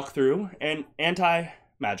could walk through an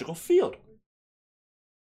anti-magical field.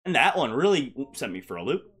 And that one really sent me for a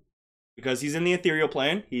loop, because he's in the ethereal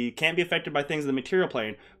plane. He can't be affected by things in the material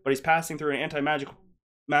plane, but he's passing through an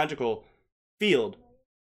anti-magical field.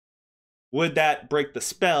 Would that break the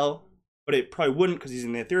spell? But it probably wouldn't, because he's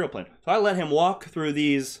in the ethereal plane. So I let him walk through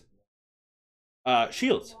these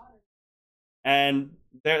shields. And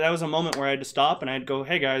that was a moment where I had to stop and I'd go,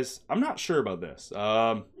 hey guys, I'm not sure about this.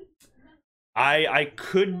 I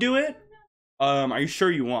could do it. Are you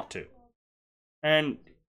sure you want to? And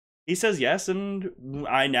he says yes, and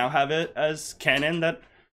I now have it as canon that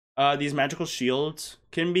these magical shields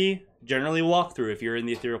can be generally walked through if you're in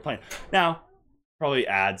the ethereal plane. Now, probably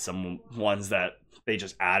add some ones that they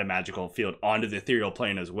just add a magical field onto the ethereal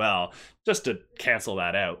plane as well, just to cancel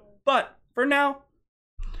that out. But for now,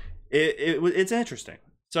 it's interesting.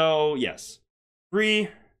 So yes, three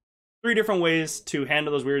different ways to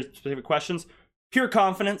handle those weird specific questions. Pure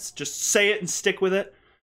confidence, just say it and stick with it.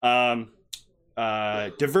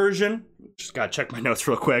 Diversion, just gotta check my notes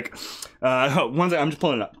real quick. One thing, I'm just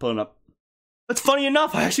pulling up. That's funny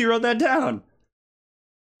enough, I actually wrote that down.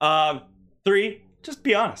 3, just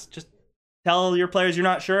be honest. Just tell your players you're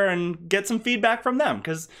not sure and get some feedback from them,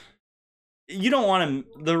 because you don't want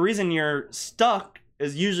to. The reason you're stuck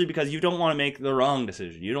is usually because you don't want to make the wrong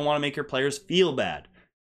decision. You don't want to make your players feel bad.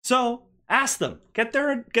 So ask them, get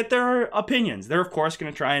their opinions. They're of course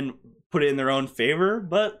going to try and put it in their own favor,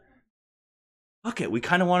 but okay, we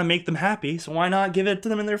kind of want to make them happy, so why not give it to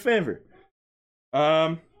them in their favor?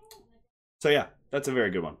 So yeah, that's a very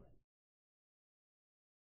good one.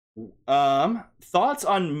 Thoughts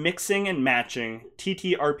on mixing and matching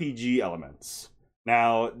TTRPG elements.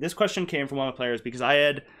 Now, this question came from one of the players because I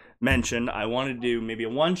had mentioned I wanted to do maybe a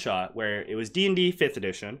one-shot where it was D&D 5th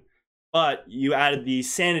edition, but you added the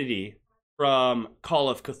sanity from Call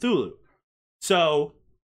of Cthulhu. So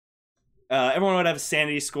everyone would have a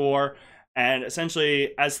sanity score, and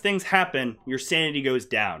essentially, as things happen, your sanity goes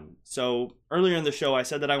down. So earlier in the show, I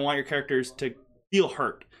said that I want your characters to feel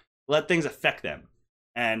hurt, let things affect them.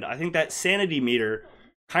 And I think that sanity meter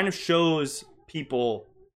kind of shows people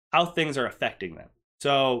how things are affecting them.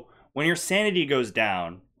 So when your sanity goes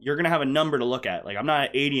down, you're going to have a number to look at. Like, I'm not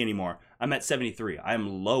at 80 anymore. I'm at 73.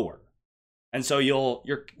 I'm lower. And so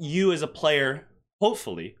you as a player,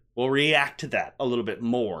 hopefully, will react to that a little bit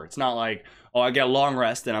more. It's not like, oh, I get a long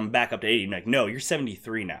rest and I'm back up to 80. Like, no, you're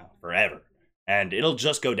 73 now, forever. And it'll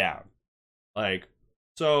just go down. Like,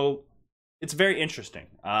 so it's very interesting.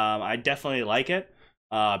 I definitely like it.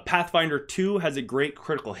 Pathfinder 2 has a great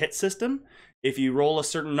critical hit system. If you roll a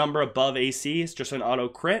certain number above AC, it's just an auto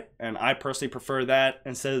crit. And I personally prefer that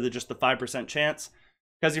instead of just the 5% chance.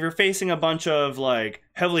 Because if you're facing a bunch of like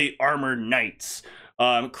heavily armored knights,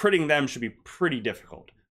 critting them should be pretty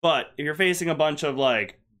difficult. But if you're facing a bunch of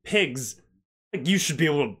like pigs, like, you should be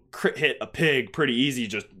able to crit hit a pig pretty easy.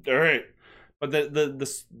 Just all right. But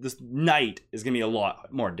this knight is gonna be a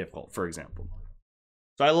lot more difficult, for example.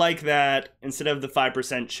 So I like that instead of the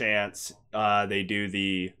 5% chance, they do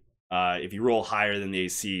the if you roll higher than the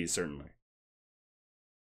AC, certainly.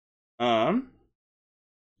 How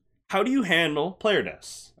do you handle player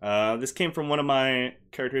deaths? This came from one of my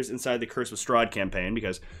characters inside the Curse of Strahd campaign,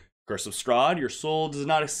 because Curse of Strahd, your soul does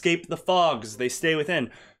not escape the fogs, they stay within.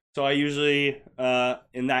 So I usually,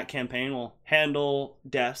 in that campaign, will handle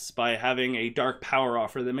deaths by having a dark power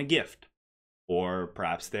offer them a gift. Or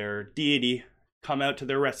perhaps their deity come out to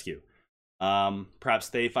their rescue. Perhaps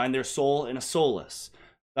they find their soul in a soulless.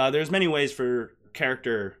 There's many ways for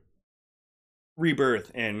character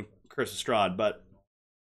rebirth in Curse of Strahd, but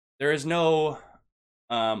there is no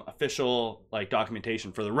official like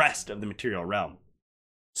documentation for the rest of the material realm.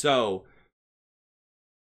 So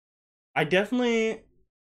I definitely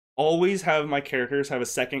always have my characters have a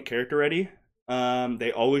second character ready.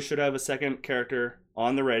 They always should have a second character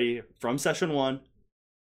on the ready from session 1,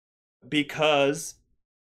 because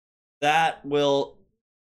that will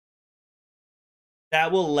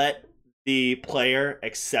let the player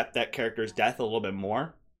accept that character's death a little bit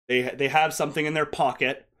more. They have something in their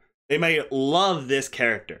pocket. They may love this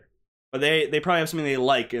character, but they probably have something they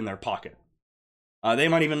like in their pocket. They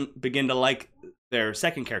might even begin to like their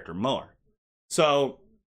second character more. So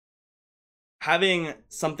having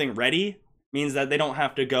something ready means that they don't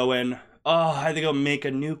have to go in, oh, I have to go make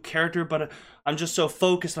a new character, but I'm just so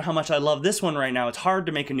focused on how much I love this one right now, it's hard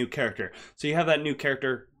to make a new character. So you have that new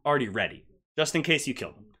character already ready, just in case you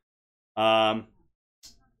kill them.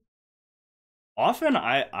 Often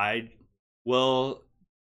I will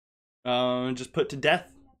just put to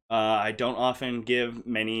death. I don't often give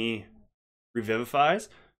many revivifies,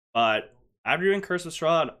 but after doing Curse of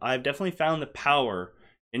Strahd, I've definitely found the power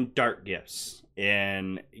in dark gifts,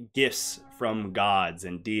 in gifts from gods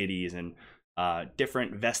and deities and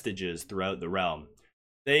different vestiges throughout the realm.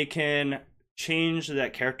 They can change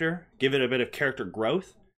that character, give it a bit of character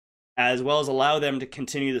growth, as well as allow them to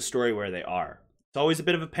continue the story where they are. It's always a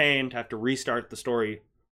bit of a pain to have to restart the story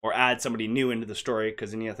or add somebody new into the story,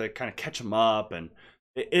 because then you have to kind of catch them up, and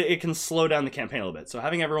it can slow down the campaign a little bit. So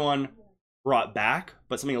having everyone brought back,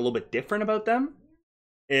 but something a little bit different about them,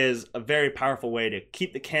 is a very powerful way to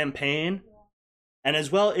keep the campaign. And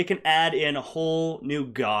as well, it can add in a whole new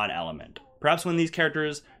god element. Perhaps when these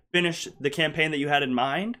characters finish the campaign that you had in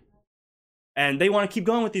mind, and they want to keep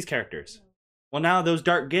going with these characters, well, now those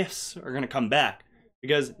dark gifts are going to come back,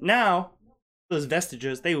 because now those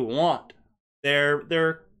vestiges, they want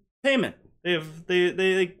their payment.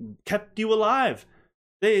 They kept you alive.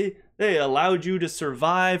 They allowed you to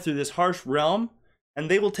survive through this harsh realm, and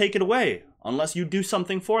they will take it away unless you do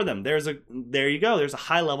something for them. There you go. There's a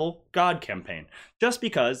high level god campaign just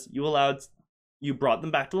because you brought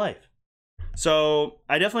them back to life. So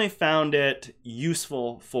I definitely found it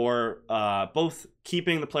useful for both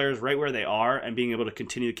keeping the players right where they are and being able to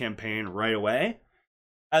continue the campaign right away,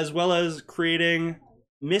 as well as creating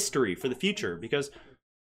mystery for the future, because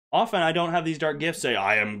often I don't have these dark gifts say,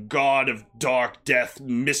 I am god of dark death,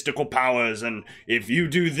 mystical powers, and if you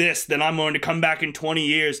do this, then I'm going to come back in 20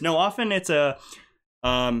 years. No, often it's a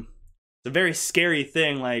very scary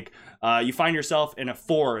thing. Like you find yourself in a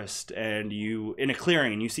forest and in a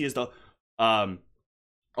clearing, and you see as the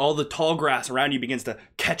all the tall grass around you begins to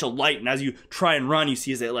catch a light, and as you try and run, you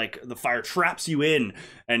see as it like the fire traps you in,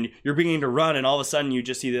 and you're beginning to run, and all of a sudden you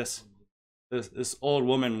just see this old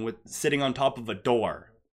woman sitting on top of a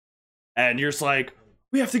door, and you're just like,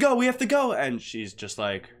 we have to go, and she's just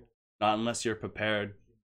like, not unless you're prepared.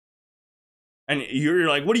 And you're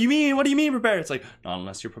like, what do you mean prepared? It's like, not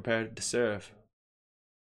unless you're prepared to serve.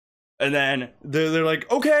 And then they're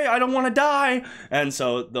like, okay, I don't want to die. And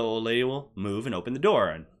so the old lady will move and open the door.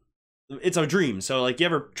 And it's a dream. So like, you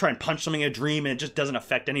ever try and punch something in a dream and it just doesn't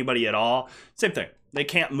affect anybody at all? Same thing. They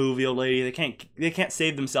can't move the old lady. They can't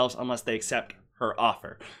save themselves unless they accept her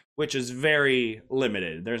offer, which is very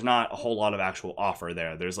limited. There's not a whole lot of actual offer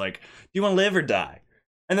there. There's like, do you want to live or die?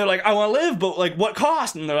 And they're like, I want to live, but like, what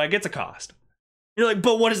cost? And they're like, it's a cost. You're like,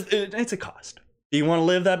 but what is it? It's a cost. Do you want to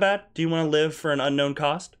live that bad? Do you want to live for an unknown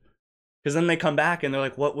cost? Because then they come back and they're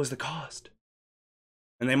like, what was the cost?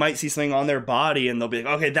 And they might see something on their body and they'll be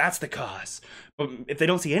like, okay, that's the cost. But if they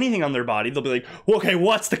don't see anything on their body, they'll be like, well, okay,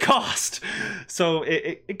 what's the cost? So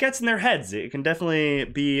it gets in their heads. It can definitely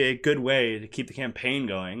be a good way to keep the campaign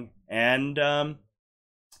going and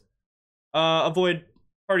avoid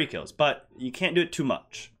party kills. But you can't do it too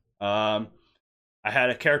much. I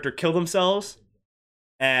had a character kill themselves,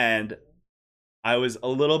 and I was a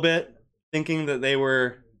little bit thinking that they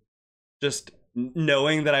were just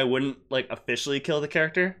knowing that I wouldn't like officially kill the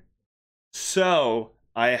character. So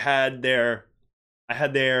I had their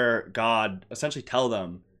god essentially tell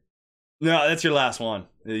them, no, that's your last one.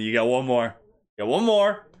 You got one more. You got one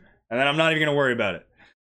more, and then I'm not even gonna worry about it.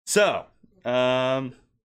 So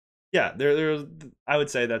yeah, there's I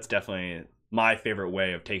would say that's definitely my favorite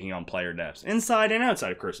way of taking on player deaths, inside and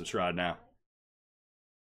outside of Curse of Strahd now.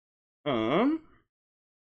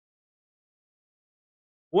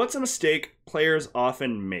 What's a mistake players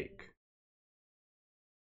often make?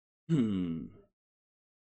 What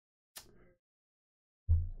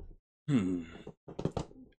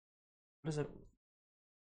is it?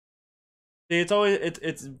 It's always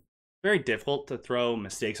it's very difficult to throw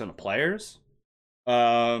mistakes on the players.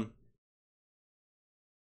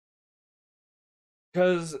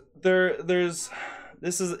 Because there's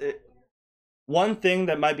this is it, one thing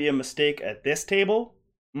that might be a mistake at this table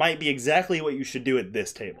might be exactly what you should do at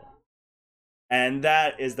this table. And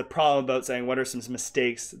that is the problem about saying what are some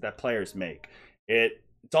mistakes that players make.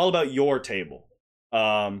 It's all about your table.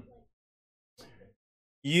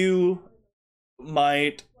 You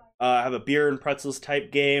might have a beer and pretzels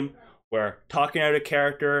type game where talking out a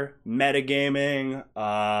character, metagaming,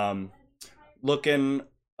 looking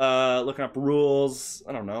up rules,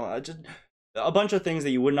 I don't know, just a bunch of things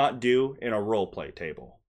that you would not do in a roleplay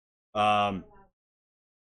table.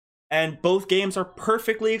 And both games are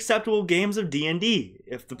perfectly acceptable games of D&D.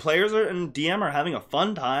 If the players and DM are having a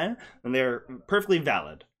fun time, then they're perfectly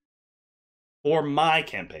valid. For my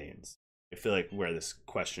campaigns, I feel like where this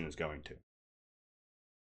question is going to.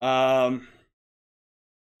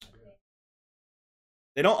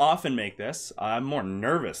 They don't often make this. I'm more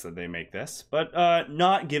nervous that they make this, but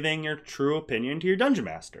not giving your true opinion to your Dungeon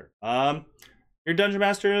Master. Your Dungeon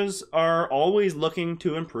Masters are always looking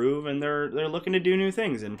to improve, and they're looking to do new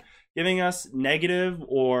things, and giving us negative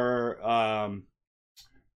or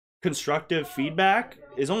constructive feedback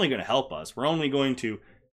is only going to help us. We're only going to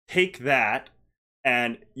take that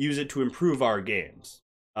and use it to improve our games.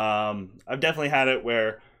 I've definitely had it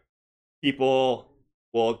where people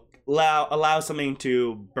will allow something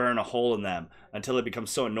to burn a hole in them until it becomes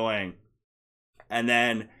so annoying, and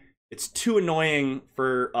then it's too annoying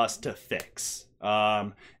for us to fix.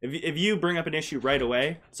 If you bring up an issue right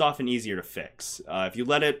away, it's often easier to fix. If you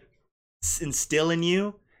let it instill in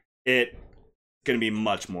you, it's going to be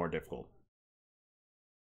much more difficult.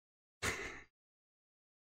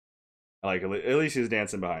 I like at least he's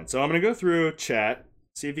dancing behind. So I'm going to go through chat,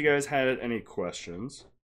 see if you guys had any questions.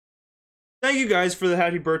 Thank you guys for the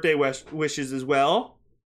happy birthday wishes as well.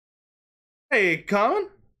 Hey, Colin?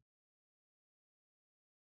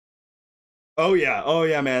 Oh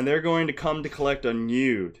yeah, man. They're going to come to collect on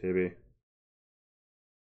you, Tibby.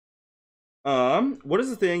 What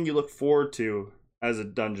is the thing you look forward to as a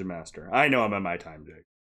dungeon master? I know I'm at my time, Jake.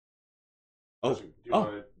 Do you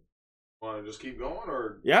want to just keep going,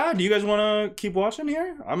 or yeah? Do you guys want to keep watching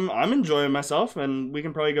here? I'm enjoying myself, and we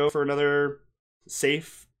can probably go for another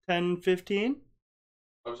safe 10-15.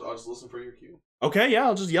 I'll just listen for your cue. Okay, yeah,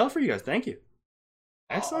 I'll just yell for you guys. Thank you.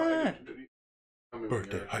 Excellent.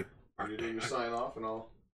 Birthday hype. You sign off, and I'll.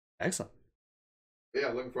 Excellent. Yeah,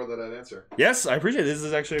 looking forward to that answer. Yes, I appreciate it. This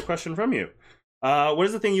is actually a question from you. What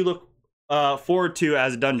is the thing you look forward to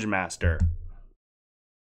as a dungeon master?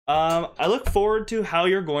 I look forward to how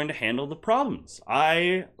you're going to handle the problems.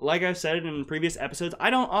 Like I've said in previous episodes, I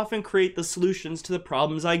don't often create the solutions to the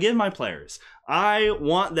problems I give my players. I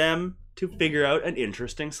want them to figure out an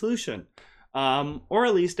interesting solution, or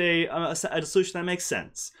at least a solution that makes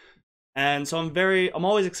sense. And so I'm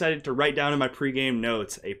always excited to write down in my pregame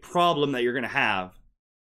notes a problem that you're going to have.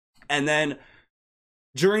 And then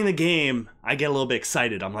during the game, I get a little bit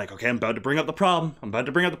excited. I'm like, okay, I'm about to bring up the problem. And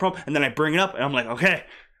then I bring it up and I'm like, okay,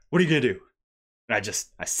 what are you going to do? And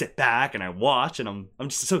I sit back and I watch, and I'm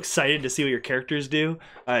just so excited to see what your characters do.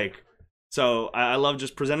 So I love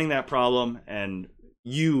just presenting that problem and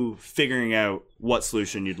you figuring out what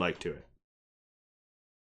solution you'd like to it.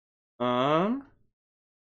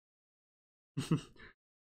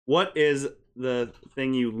 What is the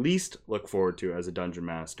thing you least look forward to as a dungeon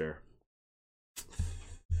master?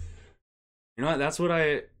 You know what? That's what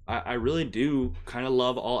I really do kind of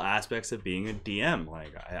love all aspects of being a DM.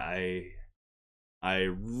 Like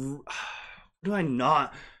do I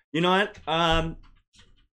not? You know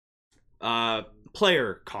what?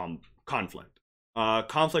 Player conflict.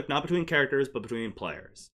 Conflict not between characters but between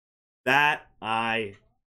players. That I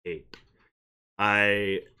hate.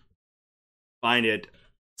 I find it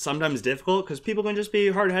sometimes difficult because people can just be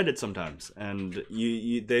hard-headed sometimes, and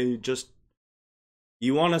you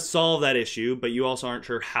want to solve that issue, but you also aren't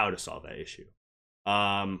sure how to solve that issue.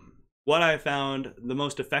 What I found the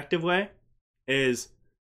most effective way is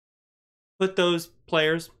put those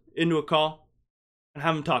players into a call and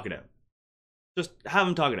have them talk it out. Just have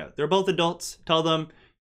them talk it out. They're both adults. Tell them,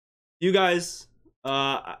 you guys,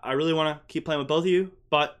 I really want to keep playing with both of you,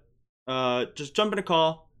 but just jump in a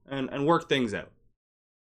call and work things out.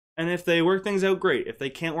 And if they work things out, great. If they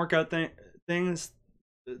can't work out things,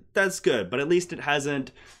 that's good. But at least it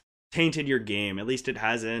hasn't tainted your game. At least it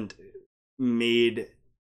hasn't made...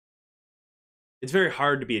 It's very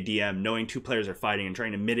hard to be a DM knowing two players are fighting and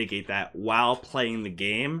trying to mitigate that while playing the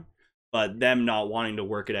game, but them not wanting to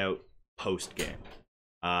work it out post-game.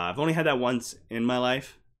 I've only had that once in my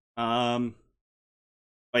life. But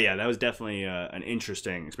yeah, that was definitely an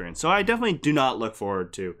interesting experience. So I definitely do not look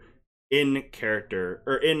forward to in-character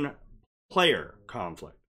or in-player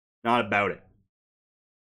conflict. Not about it.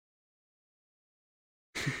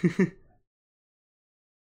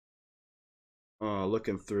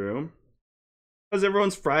 Looking through. How's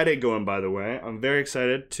everyone's Friday going, by the way? I'm very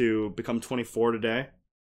excited to become 24 today.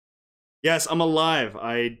 Yes, I'm alive.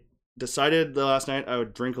 I decided the last night I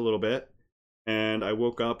would drink a little bit, and I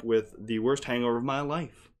woke up with the worst hangover of my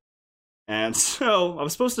life. And so I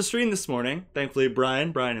was supposed to stream this morning. Thankfully,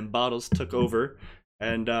 Brian and Bottles took over,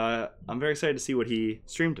 and I'm very excited to see what he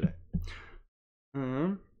streamed today.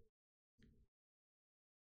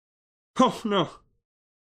 Oh no.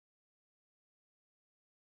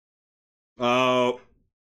 Oh.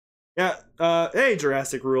 Yeah, hey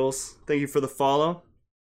Jurassic Rules. Thank you for the follow.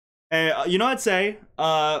 Hey, you know what I'd say?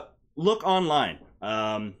 Look online.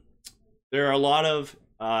 There are a lot of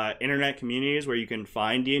internet communities where you can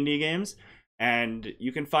find D&D games, and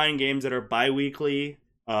you can find games that are bi-weekly,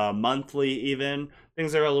 monthly even,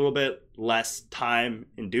 things that are a little bit less time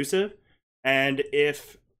inducive. And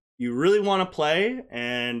if you really want to play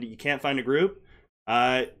and you can't find a group,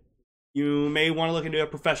 you may want to look into a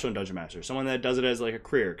professional dungeon master, someone that does it as like a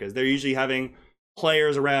career, because they're usually having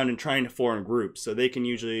players around and trying to form groups, so they can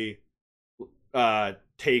usually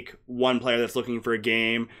take one player that's looking for a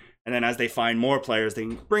game, and then as they find more players, they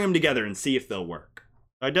can bring them together and see if they'll work.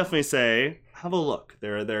 I definitely say have a look.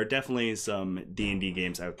 There are definitely some D&D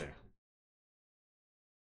games out there.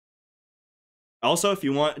 Also, if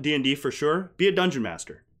you want D&D for sure, be a dungeon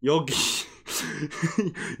master. You'll get,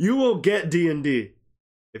 you will get D&D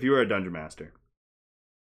if you are a dungeon master.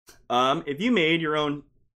 If you made your own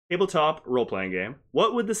tabletop role-playing game,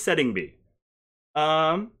 what would the setting be?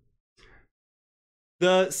 The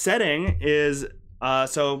setting is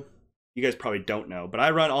so you guys probably don't know, but I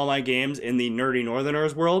run all my games in the Nerdy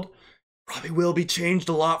Northerners world. Probably will be changed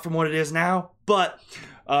a lot from what it is now, but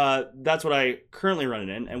that's what I currently run it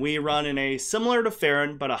in, and we run in a similar to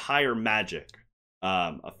Farron, but a higher magic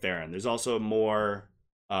of Farron. There's also more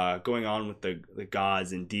going on with the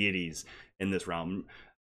gods and deities in this realm.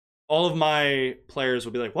 All of my players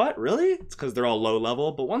will be like, what, really? It's because they're all low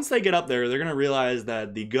level, but once they get up there, they're going to realize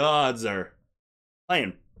that the gods are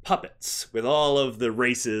playing puppets with all of the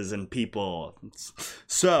races and people.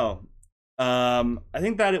 So I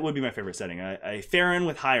think that it would be my favorite setting. A Farron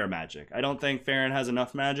with higher magic. I don't think Farron has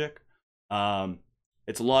enough magic.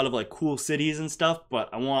 It's a lot of like cool cities and stuff, but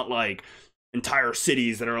I want like entire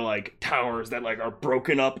cities that are like towers that like are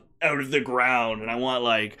broken up out of the ground, and I want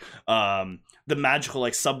like the magical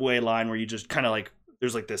like subway line where you just kind of like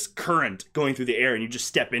there's like this current going through the air and you just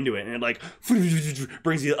step into it and it like brings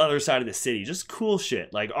you to the other side of the city. Just cool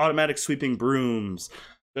shit like automatic sweeping brooms.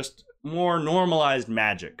 Just more normalized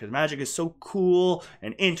magic, because magic is so cool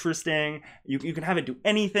and interesting. You can have it do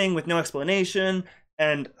anything with no explanation,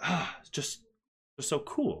 and it's just so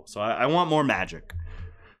cool. So I want more magic.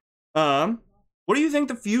 What do you think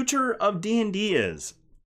the future of D&D is?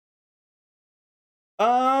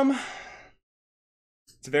 It's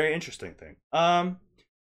a very interesting thing.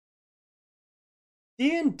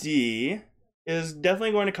 D&D is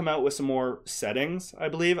definitely going to come out with some more settings, I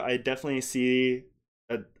believe. I definitely see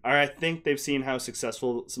I think they've seen how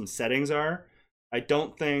successful some settings are. I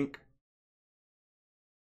don't think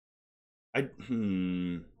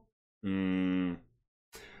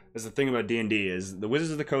That's the thing about D&D is the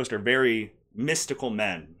Wizards of the Coast are very mystical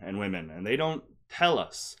men and women, and they don't tell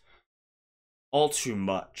us all too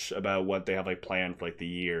much about what they have like planned for like the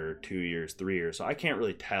year, 2 years, 3 years. So I can't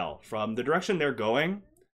really tell. From the direction they're going,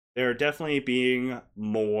 they're definitely being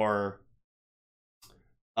more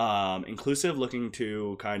inclusive, looking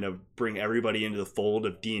to kind of bring everybody into the fold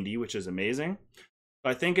of D&D, which is amazing. So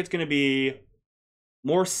I think it's going to be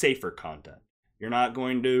more safer content. You're not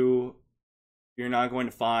going to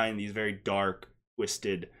find these very dark,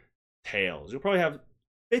 twisted tales. You'll probably have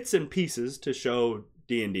bits and pieces to show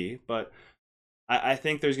D&D, but I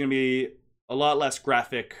think there's going to be a lot less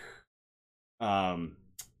graphic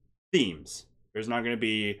themes. There's not going to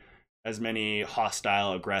be as many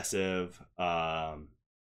hostile, aggressive,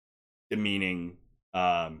 demeaning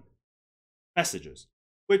messages,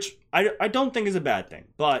 which I don't think is a bad thing.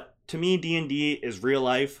 But to me, D&D is real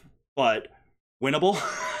life, but winnable.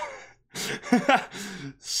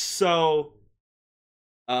 So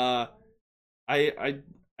I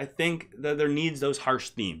think that there needs those harsh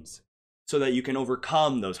themes so that you can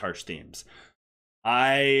overcome those harsh themes.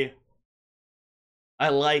 I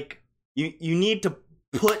like you need to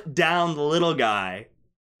put down the little guy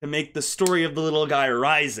to make the story of the little guy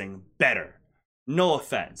rising better. No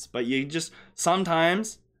offense, but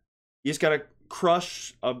sometimes you just gotta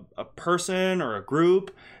crush a person or a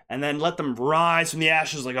group and then let them rise from the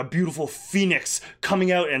ashes like a beautiful phoenix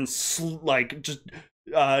coming out and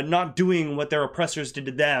not doing what their oppressors did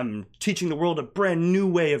to them, teaching the world a brand new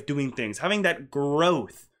way of doing things, having that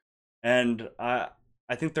growth. And I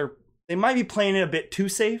think they might be playing it a bit too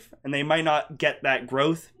safe, and they might not get that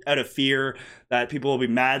growth out of fear that people will be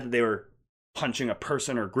mad that they were punching a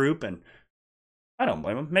person or group. And I don't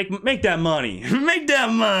blame them. Make that money. Make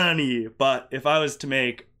that money. But if I was to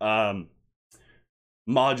make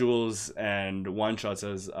modules and one-shots,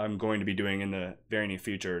 as I'm going to be doing in the very near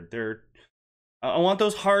future, I want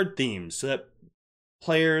those hard themes so that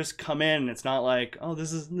players come in and it's not like, oh,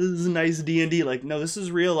 this is a nice D&D. Like, no, this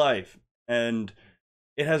is real life, and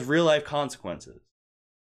it has real life consequences,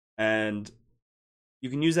 and you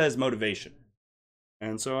can use that as motivation.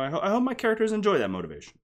 And so I hope my characters enjoy that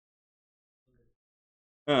motivation.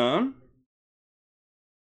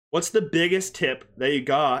 What's the biggest tip that you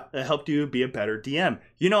got that helped you be a better DM?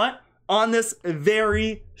 You know what? On this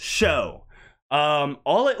very show,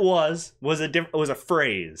 all it was a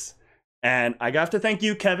phrase, and I got to thank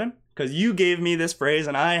you, Kevin, because you gave me this phrase,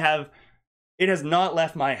 and it has not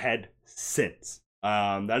left my head since.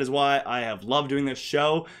 That is why I have loved doing this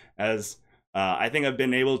show, as I think I've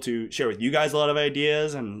been able to share with you guys a lot of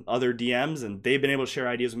ideas and other DMs, and they've been able to share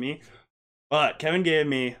ideas with me. But Kevin gave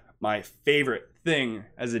me my favorite thing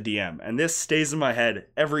as a DM, and this stays in my head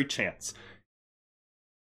every chance.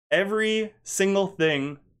 Every single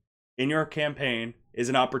thing in your campaign is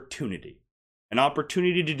an opportunity. an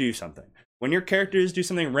opportunity to do something. When your characters do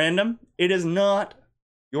something random, it is not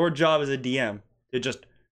your job as a DM to just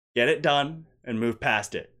get it done and move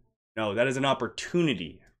past it. No, that is an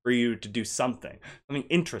opportunity for you to do something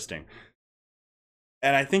interesting.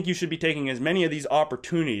 And I think you should be taking as many of these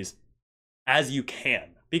opportunities as you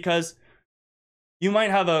can, because you might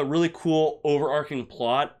have a really cool overarching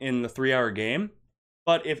plot in the 3-hour game,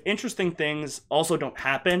 but if interesting things also don't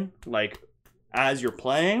happen, like as you're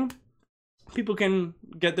playing, people can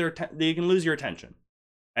get they can lose your attention.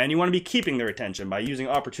 And you want to be keeping their attention by using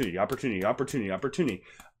opportunity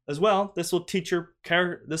as well. This will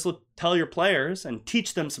this will tell your players and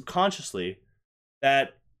teach them subconsciously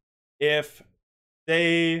that if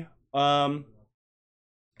they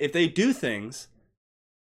do things,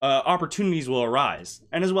 opportunities will arise.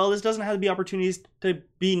 And as well, this doesn't have to be opportunities to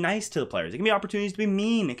be nice to the players. It can be opportunities to be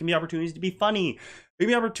mean. It can be opportunities to be funny. It can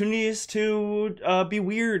be opportunities to be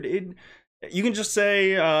weird. You can just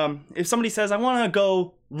say, if somebody says, I want to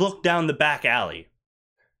go look down the back alley,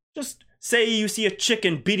 just say you see a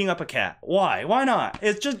chicken beating up a cat. Why? Why not?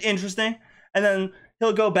 It's just interesting. And then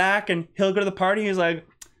he'll go back and he'll go to the party. He's like,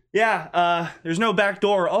 yeah, there's no back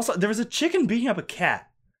door. Also, there was a chicken beating up a cat.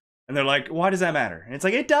 And they're like, why does that matter? And it's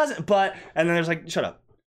like, it doesn't, but, and then there's like, shut up.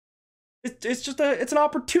 It's just it's an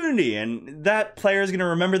opportunity. And that player is going to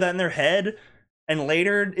remember that in their head. And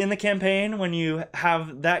later in the campaign, when you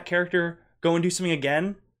have that character go and do something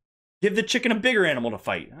again, give the chicken a bigger animal to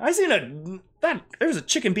fight. I seen there's a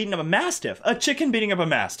chicken beating up a mastiff. A chicken beating up a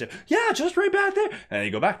mastiff. Yeah, just right back there. And then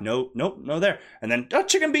you go back. Nope, no there. And then a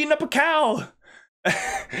chicken beating up a cow.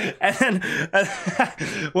 And then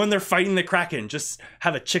when they're fighting the Kraken, just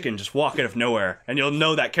have a chicken just walk out of nowhere, and you'll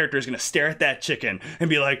know that character is going to stare at that chicken and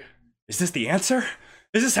be like, is this the answer?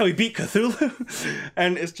 Is this how he beat Cthulhu?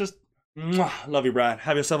 And it's just, love you, Brad.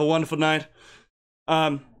 Have yourself a wonderful night.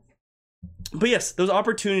 But yes, those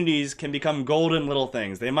opportunities can become golden little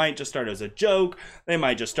things. They might just start as a joke. They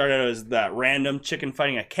might just start out as that random chicken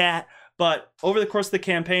fighting a cat. But over the course of the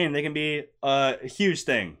campaign, they can be a huge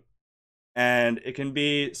thing. And it can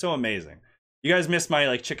be so amazing. You guys missed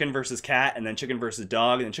my chicken versus cat, and then chicken versus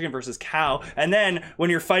dog, and then chicken versus cow. And then when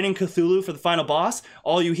you're fighting Cthulhu for the final boss,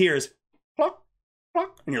 all you hear is plop,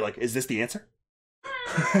 plop, and you're like, is this the answer?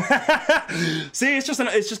 See, it's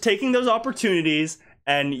just taking those opportunities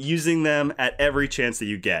and using them at every chance that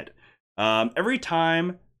you get. Every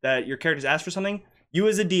time that your characters ask for something, you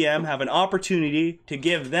as a DM have an opportunity to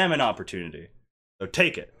give them an opportunity. So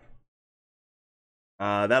take it.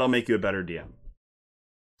 That'll make you a better DM.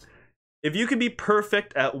 If you could be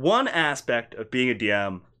perfect at one aspect of being a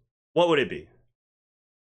DM, what would it be?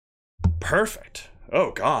 Perfect. Oh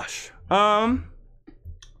gosh.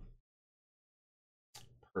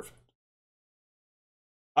 Perfect.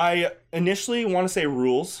 I initially want to say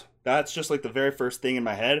rules. That's just like the very first thing in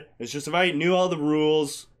my head. It's just if I knew all the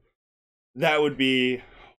rules, that would be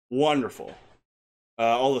wonderful.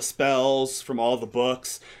 All the spells from all the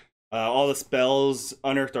books. All the spells,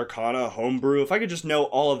 Unearthed Arcana, Homebrew. If I could just know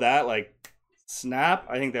all of that, snap,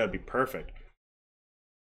 I think that would be perfect.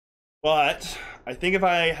 But I think if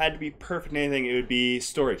I had to be perfect in anything, it would be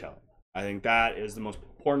storytelling. I think that is the most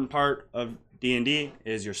important part of D&D,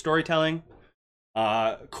 is your storytelling.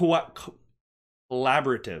 Collaborative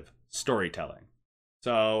storytelling.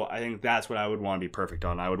 So I think that's what I would want to be perfect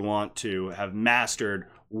on. I would want to have mastered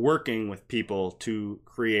working with people to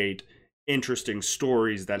create interesting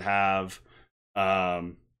stories that have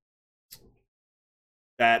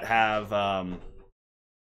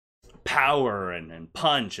power and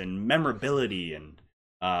punch and memorability and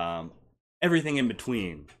everything in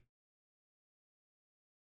between.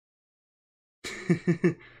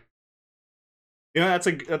 That's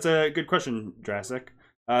a good question, Jurassic.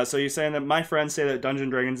 So you're saying that my friends say that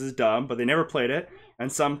Dungeons & Dragons is dumb, but they never played it, and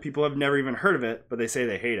some people have never even heard of it, but they say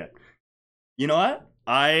they hate it. You know what?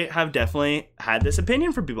 I have definitely had this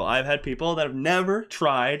opinion from people. I've had people that have never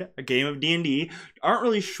tried a game of D&D, aren't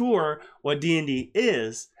really sure what D&D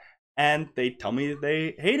is, and they tell me that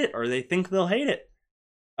they hate it or they think they'll hate it.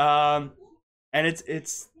 And it's an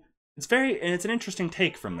interesting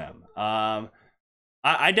take from them.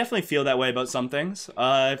 I definitely feel that way about some things.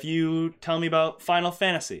 If you tell me about Final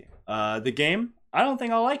Fantasy, the game, I don't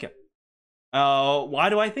think I'll like it. Why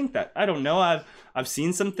do I think that? I don't know. I've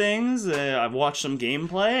seen some things. I've watched some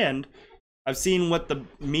gameplay, and I've seen what the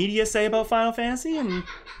media say about Final Fantasy, and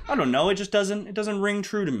I don't know. It just doesn't ring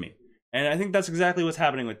true to me. And I think that's exactly what's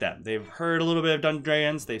happening with them. They've heard a little bit of Dungeons &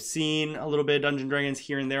 Dragons. They've seen a little bit of Dungeons & Dragons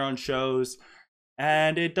here and there on shows,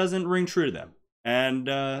 and it doesn't ring true to them. And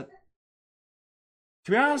to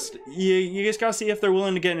be honest, you just gotta see if they're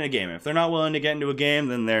willing to get into a game. If they're not willing to get into a game,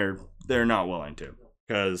 then they're they're not willing to,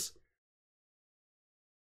 because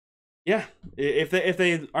yeah, if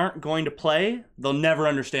they aren't going to play, they'll never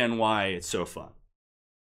understand why it's so fun.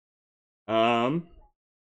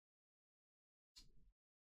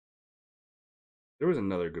 There was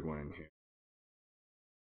another good one in here.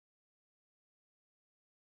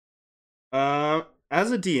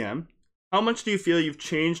 As a DM, how much do you feel you've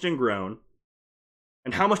changed and grown,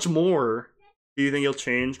 and how much more do you think you'll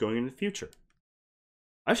change going into the future?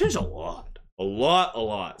 I've changed a lot.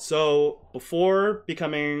 So before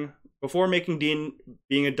making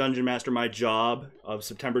being a dungeon master my job of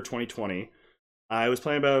September 2020, I was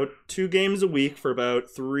playing about 2 games a week for about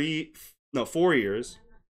 4 years,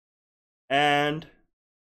 and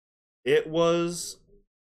it was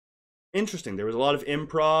interesting. There was a lot of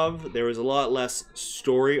improv. There was a lot less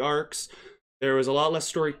story arcs. There was a lot less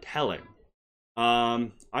storytelling.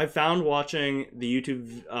 I found watching the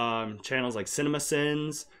YouTube channels like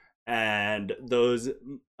CinemaSins and those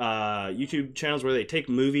YouTube channels where they take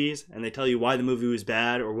movies and they tell you why the movie was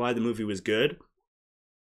bad or why the movie was good.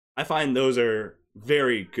 I find those are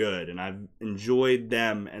very good, and I've enjoyed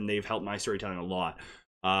them, and they've helped my storytelling a lot.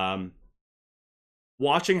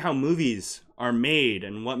 Watching how movies are made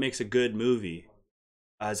and what makes a good movie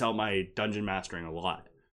has helped my dungeon mastering a lot.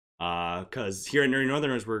 Because here at Nerdy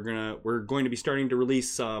Northerners, we're going to be starting to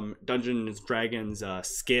release some Dungeons & Dragons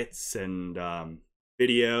skits and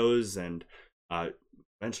videos, and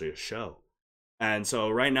eventually a show. And so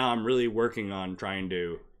right now I'm really working on trying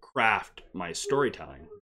to craft my storytelling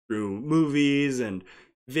through movies and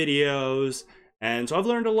videos. And so I've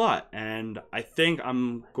learned a lot, and I think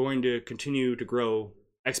I'm going to continue to grow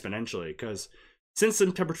exponentially, because since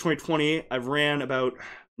September 2020, I've ran about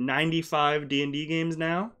 95 D&D games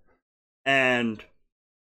now. And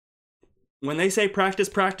when they say practice,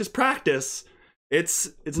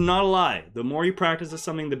 it's not a lie. The more you practice at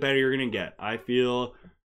something, the better you're going to get. I feel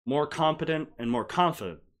more competent and more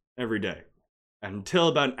confident every day, until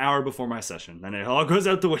about an hour before my session. Then it all goes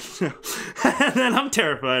out the window. And then I'm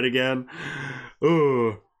terrified again.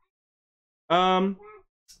 Ooh. And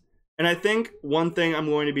I think one thing I'm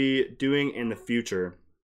going to be doing in the future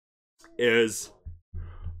is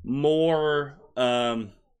more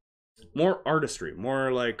artistry,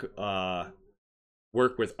 more like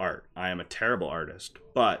work with art. I am a terrible artist,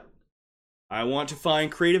 but I want to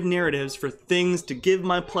find creative narratives for things to give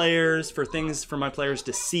my players, for things for my players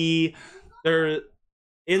to see.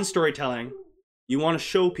 In storytelling, you want to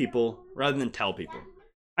show people rather than tell people.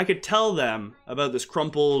 I could tell them about this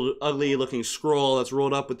crumpled, ugly-looking scroll that's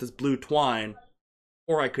rolled up with this blue twine,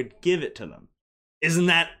 or I could give it to them. Isn't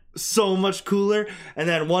that so much cooler? And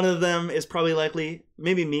then one of them is probably likely,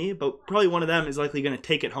 maybe me, but probably one of them is likely going to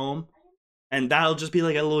take it home, and that'll just be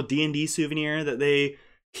like a little D&D souvenir that they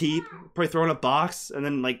keep, probably throw in a box, and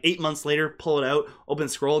then like 8 months later, pull it out, open the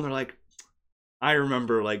scroll, and they're like, I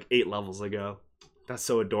remember like 8 levels ago. That's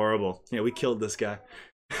so adorable. Yeah, we killed this guy.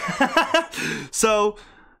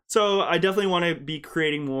 So I definitely want to be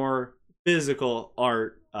creating more physical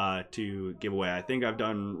art to give away. I think I've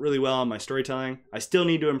done really well on my storytelling. I still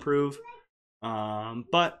need to improve,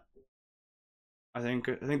 but I think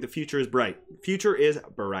the future is bright. Future is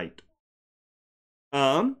bright.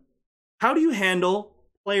 How do you handle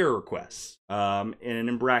player requests?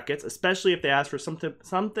 In brackets, especially if they ask for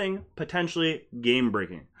something potentially game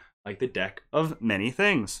breaking, like the deck of many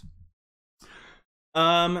things.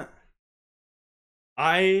 I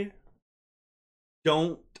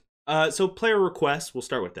don't. So player requests. We'll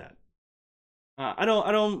start with that. I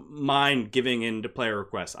don't mind giving in to player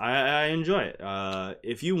requests. I enjoy it.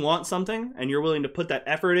 If you want something and you're willing to put that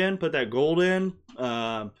effort in, put that gold in,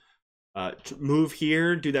 move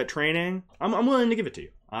here, do that training, I'm willing to give it to you.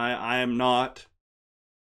 I am not.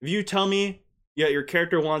 If you tell me, yeah, your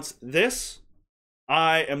character wants this,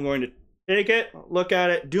 I am going to take it, look at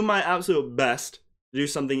it, do my absolute best to do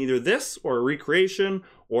something, either this or a recreation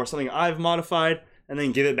or something I've modified, and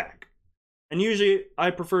then give it back. And usually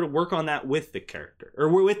I prefer to work on that with the character or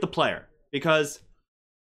with the player, because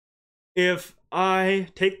if I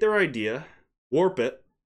take their idea, warp it,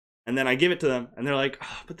 and then I give it to them and they're like,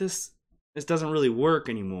 oh, but this doesn't really work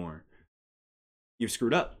anymore, you've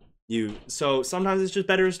screwed up. So sometimes it's just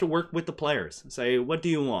better to work with the players. Say, what do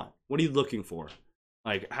you want? What are you looking for?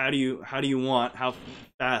 Like, how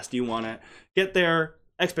fast do you want to get their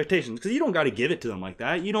expectations? Because you don't got to give it to them like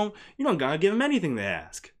that. You don't got to give them anything they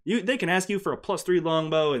ask. They can ask you for a +3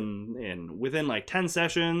 longbow and within like 10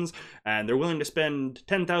 sessions, and they're willing to spend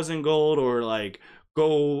 10,000 gold or like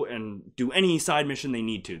go and do any side mission they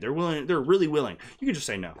need to. They're really willing. You can just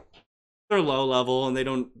say no. They're low level and they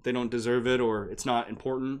don't deserve it, or it's not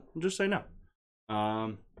important. Just say no.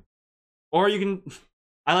 Or you can.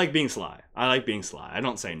 I like being sly. I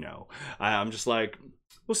don't say no. I'm just like,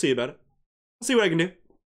 we'll see about it. We'll see what I can do.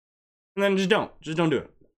 And then just don't do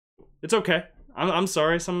it. It's okay. I'm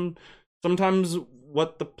sorry. Sometimes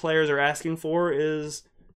what the players are asking for is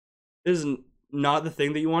not the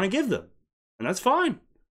thing that you want to give them, and that's fine.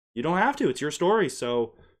 You don't have to. It's your story.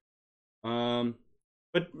 So,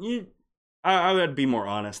 but I would be more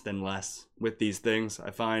honest than less with these things.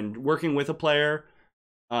 I find working with a player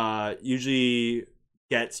usually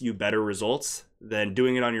gets you better results than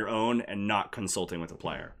doing it on your own and not consulting with a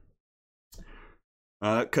player.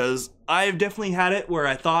 Because I've definitely had it where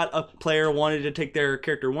I thought a player wanted to take their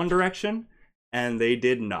character one direction, and they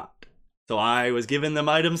did not. So I was giving them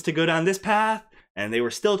items to go down this path, and they were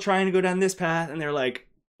still trying to go down this path, and they're like,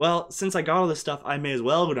 well, since I got all this stuff, I may as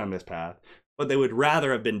well go down this path. But they would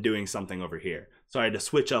rather have been doing something over here. So I had to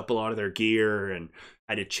switch up a lot of their gear, and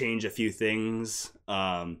I had to change a few things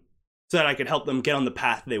so that I could help them get on the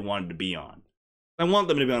path they wanted to be on. I want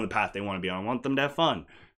them to be on the path they want to be on. I want them to have fun.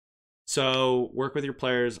 So work with your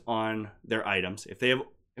players on their items. If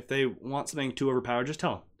they want something too overpowered, just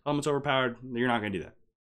tell them it's overpowered. You're not going to do that.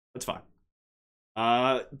 That's fine.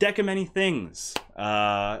 Deck of many things.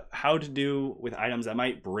 How to do with items that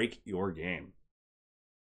might break your game.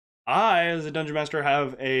 I, as a Dungeon Master,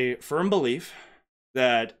 have a firm belief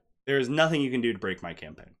that there's nothing you can do to break my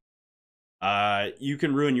campaign. You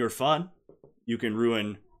can ruin your fun. You can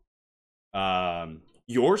ruin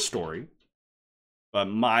your story. But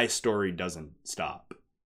my story doesn't stop.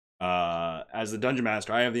 As the Dungeon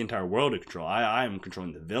Master, I have the entire world to control. I am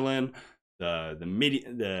controlling the villain,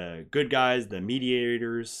 the good guys, the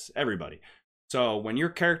mediators, everybody. So when your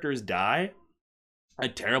characters die a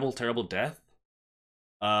terrible, terrible death,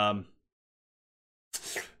 the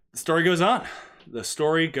story goes on. The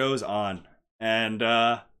story goes on. And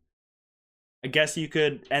I guess you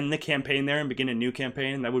could end the campaign there and begin a new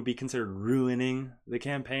campaign. That would be considered ruining the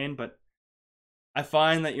campaign, but I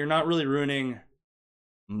find that you're not really ruining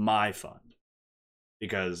my fun,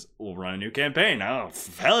 because we'll run a new campaign. Oh,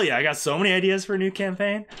 hell yeah, I got so many ideas for a new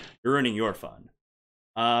campaign. You're ruining your fun.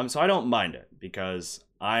 So I don't mind it, because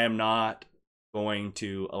I am not going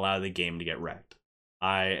to allow the game to get wrecked.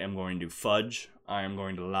 I am going to fudge. I am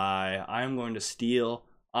going to lie. I am going to steal.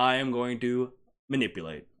 I am going to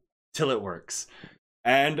manipulate till it works.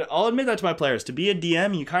 And I'll admit that to my players. To be a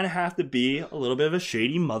DM, you kind of have to be a little bit of a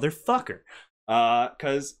shady motherfucker.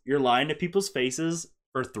 Because you're lying to people's faces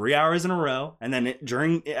for 3 hours in a row, and then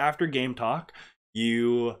after game talk,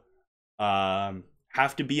 you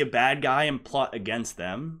have to be a bad guy and plot against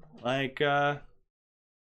them. Like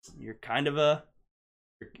you're kind of a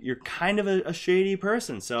shady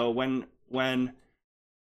person. So when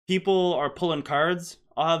people are pulling cards,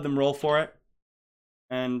 I'll have them roll for it.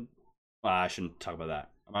 And I shouldn't talk about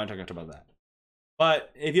that. I'm not talking about that.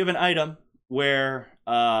 But if you have an item where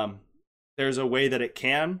there's a way that it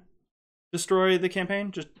can destroy the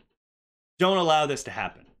campaign, just don't allow this to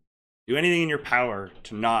happen. Do anything in your power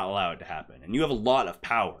to not allow it to happen. And you have a lot of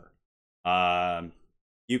power.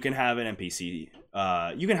 You can have an NPC.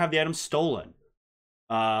 You can have the item stolen.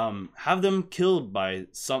 Have them killed by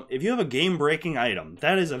some. If you have a game-breaking item,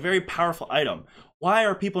 that is a very powerful item. Why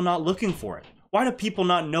are people not looking for it? Why do people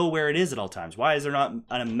not know where it is at all times? Why is there not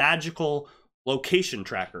a magical location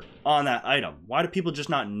tracker on that item? Why do people just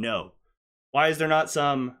not know? Why is there not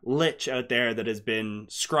some lich out there that has been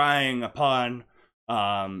scrying upon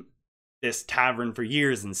this tavern for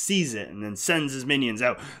years and sees it and then sends his minions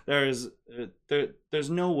out? There's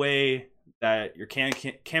no way that your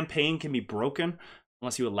campaign can be broken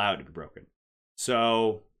unless you allow it to be broken.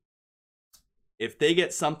 So if they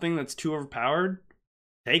get something that's too overpowered,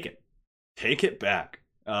 take it. Take it back.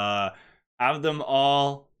 Have them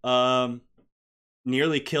all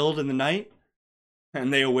nearly killed in the night,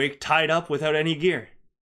 and they awake tied up without any gear.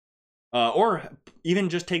 Or even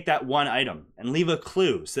just take that one item and leave a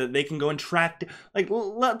clue so that they can go and track.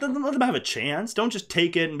 Let them have a chance. Don't just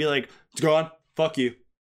take it and be like, it's gone. Fuck you.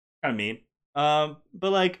 Kind of mean.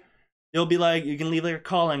 But like, you'll be like, you can leave like a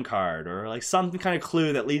calling card or like some kind of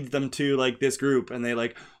clue that leads them to like this group, and they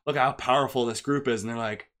like look how powerful this group is, and they're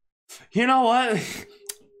like, you know what?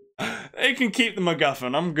 They can keep the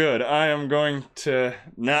MacGuffin. I'm good. I am going to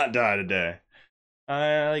not die today.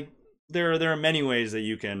 There are many ways that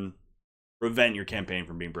you can prevent your campaign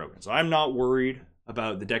from being broken. So I'm not worried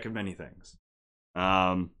about the deck of many things.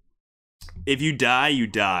 If you die, you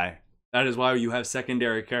die. That is why you have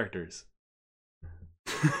secondary characters.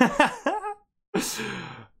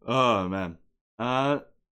 Oh man.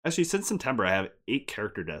 Actually, since September, I have 8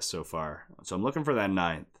 character deaths so far. So I'm looking for that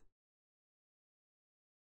 9th.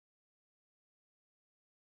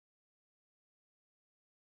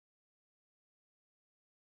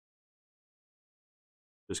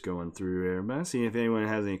 Just going through here, but seeing if anyone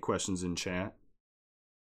has any questions in chat.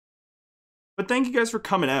 But thank you guys for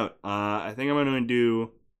coming out. I think I'm going to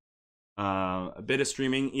do a bit of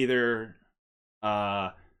streaming either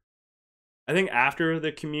I think after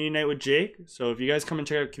the community night with Jake. So if you guys come and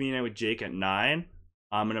check out community night with Jake at 9,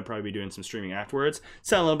 I'm going to probably be doing some streaming afterwards.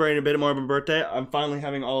 Celebrating a bit more of my birthday. I'm finally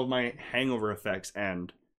having all of my hangover effects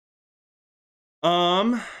end.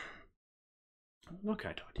 What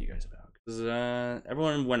can I talk to you guys about? Because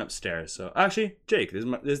everyone went upstairs. So actually, Jake,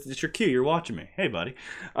 this is your cue. You're watching me. Hey, buddy.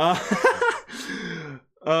 But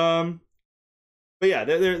yeah,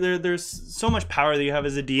 there's so much power that you have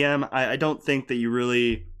as a DM. I don't think that you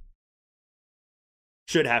really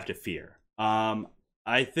should have to fear.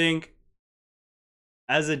 I think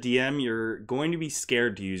as a DM, you're going to be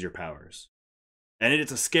scared to use your powers, and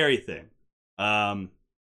it's a scary thing.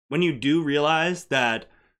 When you do realize that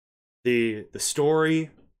the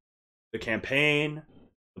story, the campaign,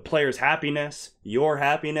 the player's happiness, your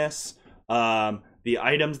happiness, the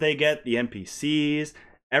items they get, the NPCs,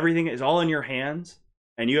 everything is all in your hands,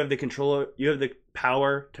 and you have the control, you have the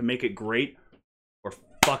power to make it great or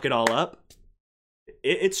fuck it all up.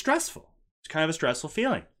 It's stressful. It's kind of a stressful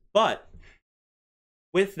feeling. But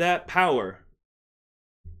with that power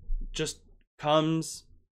just comes,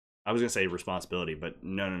 I was going to say responsibility, but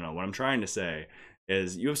no. What I'm trying to say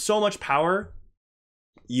is you have so much power,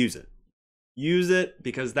 use it. Use it,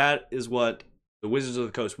 because that is what the Wizards of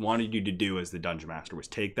the Coast wanted you to do as the Dungeon Master, was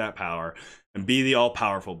take that power and be the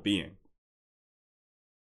all-powerful being.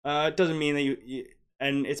 It doesn't mean that you...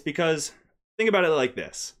 And it's because, think about it like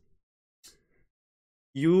this.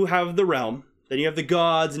 You have the realm, then you have the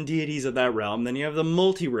gods and deities of that realm, then you have the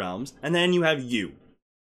multi-realms, and then you have you.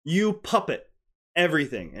 You puppet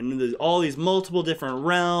everything, and there's all these multiple different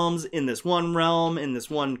realms in this one realm, in this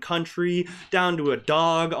one country, down to a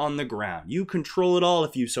dog on the ground. You control it all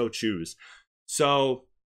if you so choose. So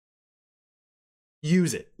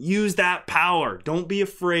use it. Use that power. Don't be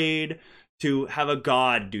afraid to have a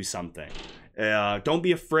god do something. Don't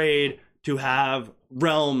be afraid to have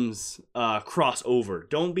realms cross over.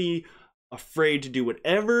 Don't be afraid to do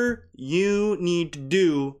whatever you need to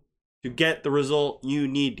do to get the result you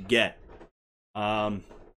need to get.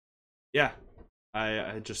 Yeah,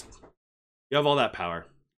 I just, you have all that power,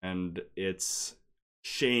 and it's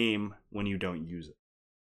shame when you don't use it.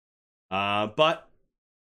 But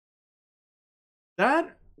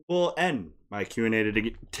that will end my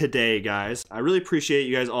Q&A today, guys. I really appreciate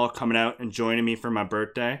you guys all coming out and joining me for my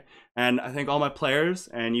birthday, and I thank all my players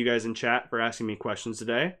and you guys in chat for asking me questions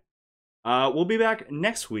today. We'll be back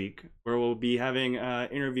next week, where we'll be having an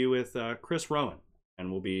interview with Chris Rowan,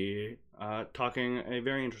 and we'll be talking a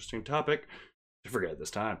very interesting topic. I forget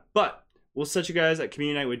this time, but we'll set you guys at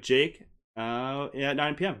Community Night with Jake at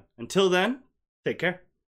 9 p.m. Until then, take care.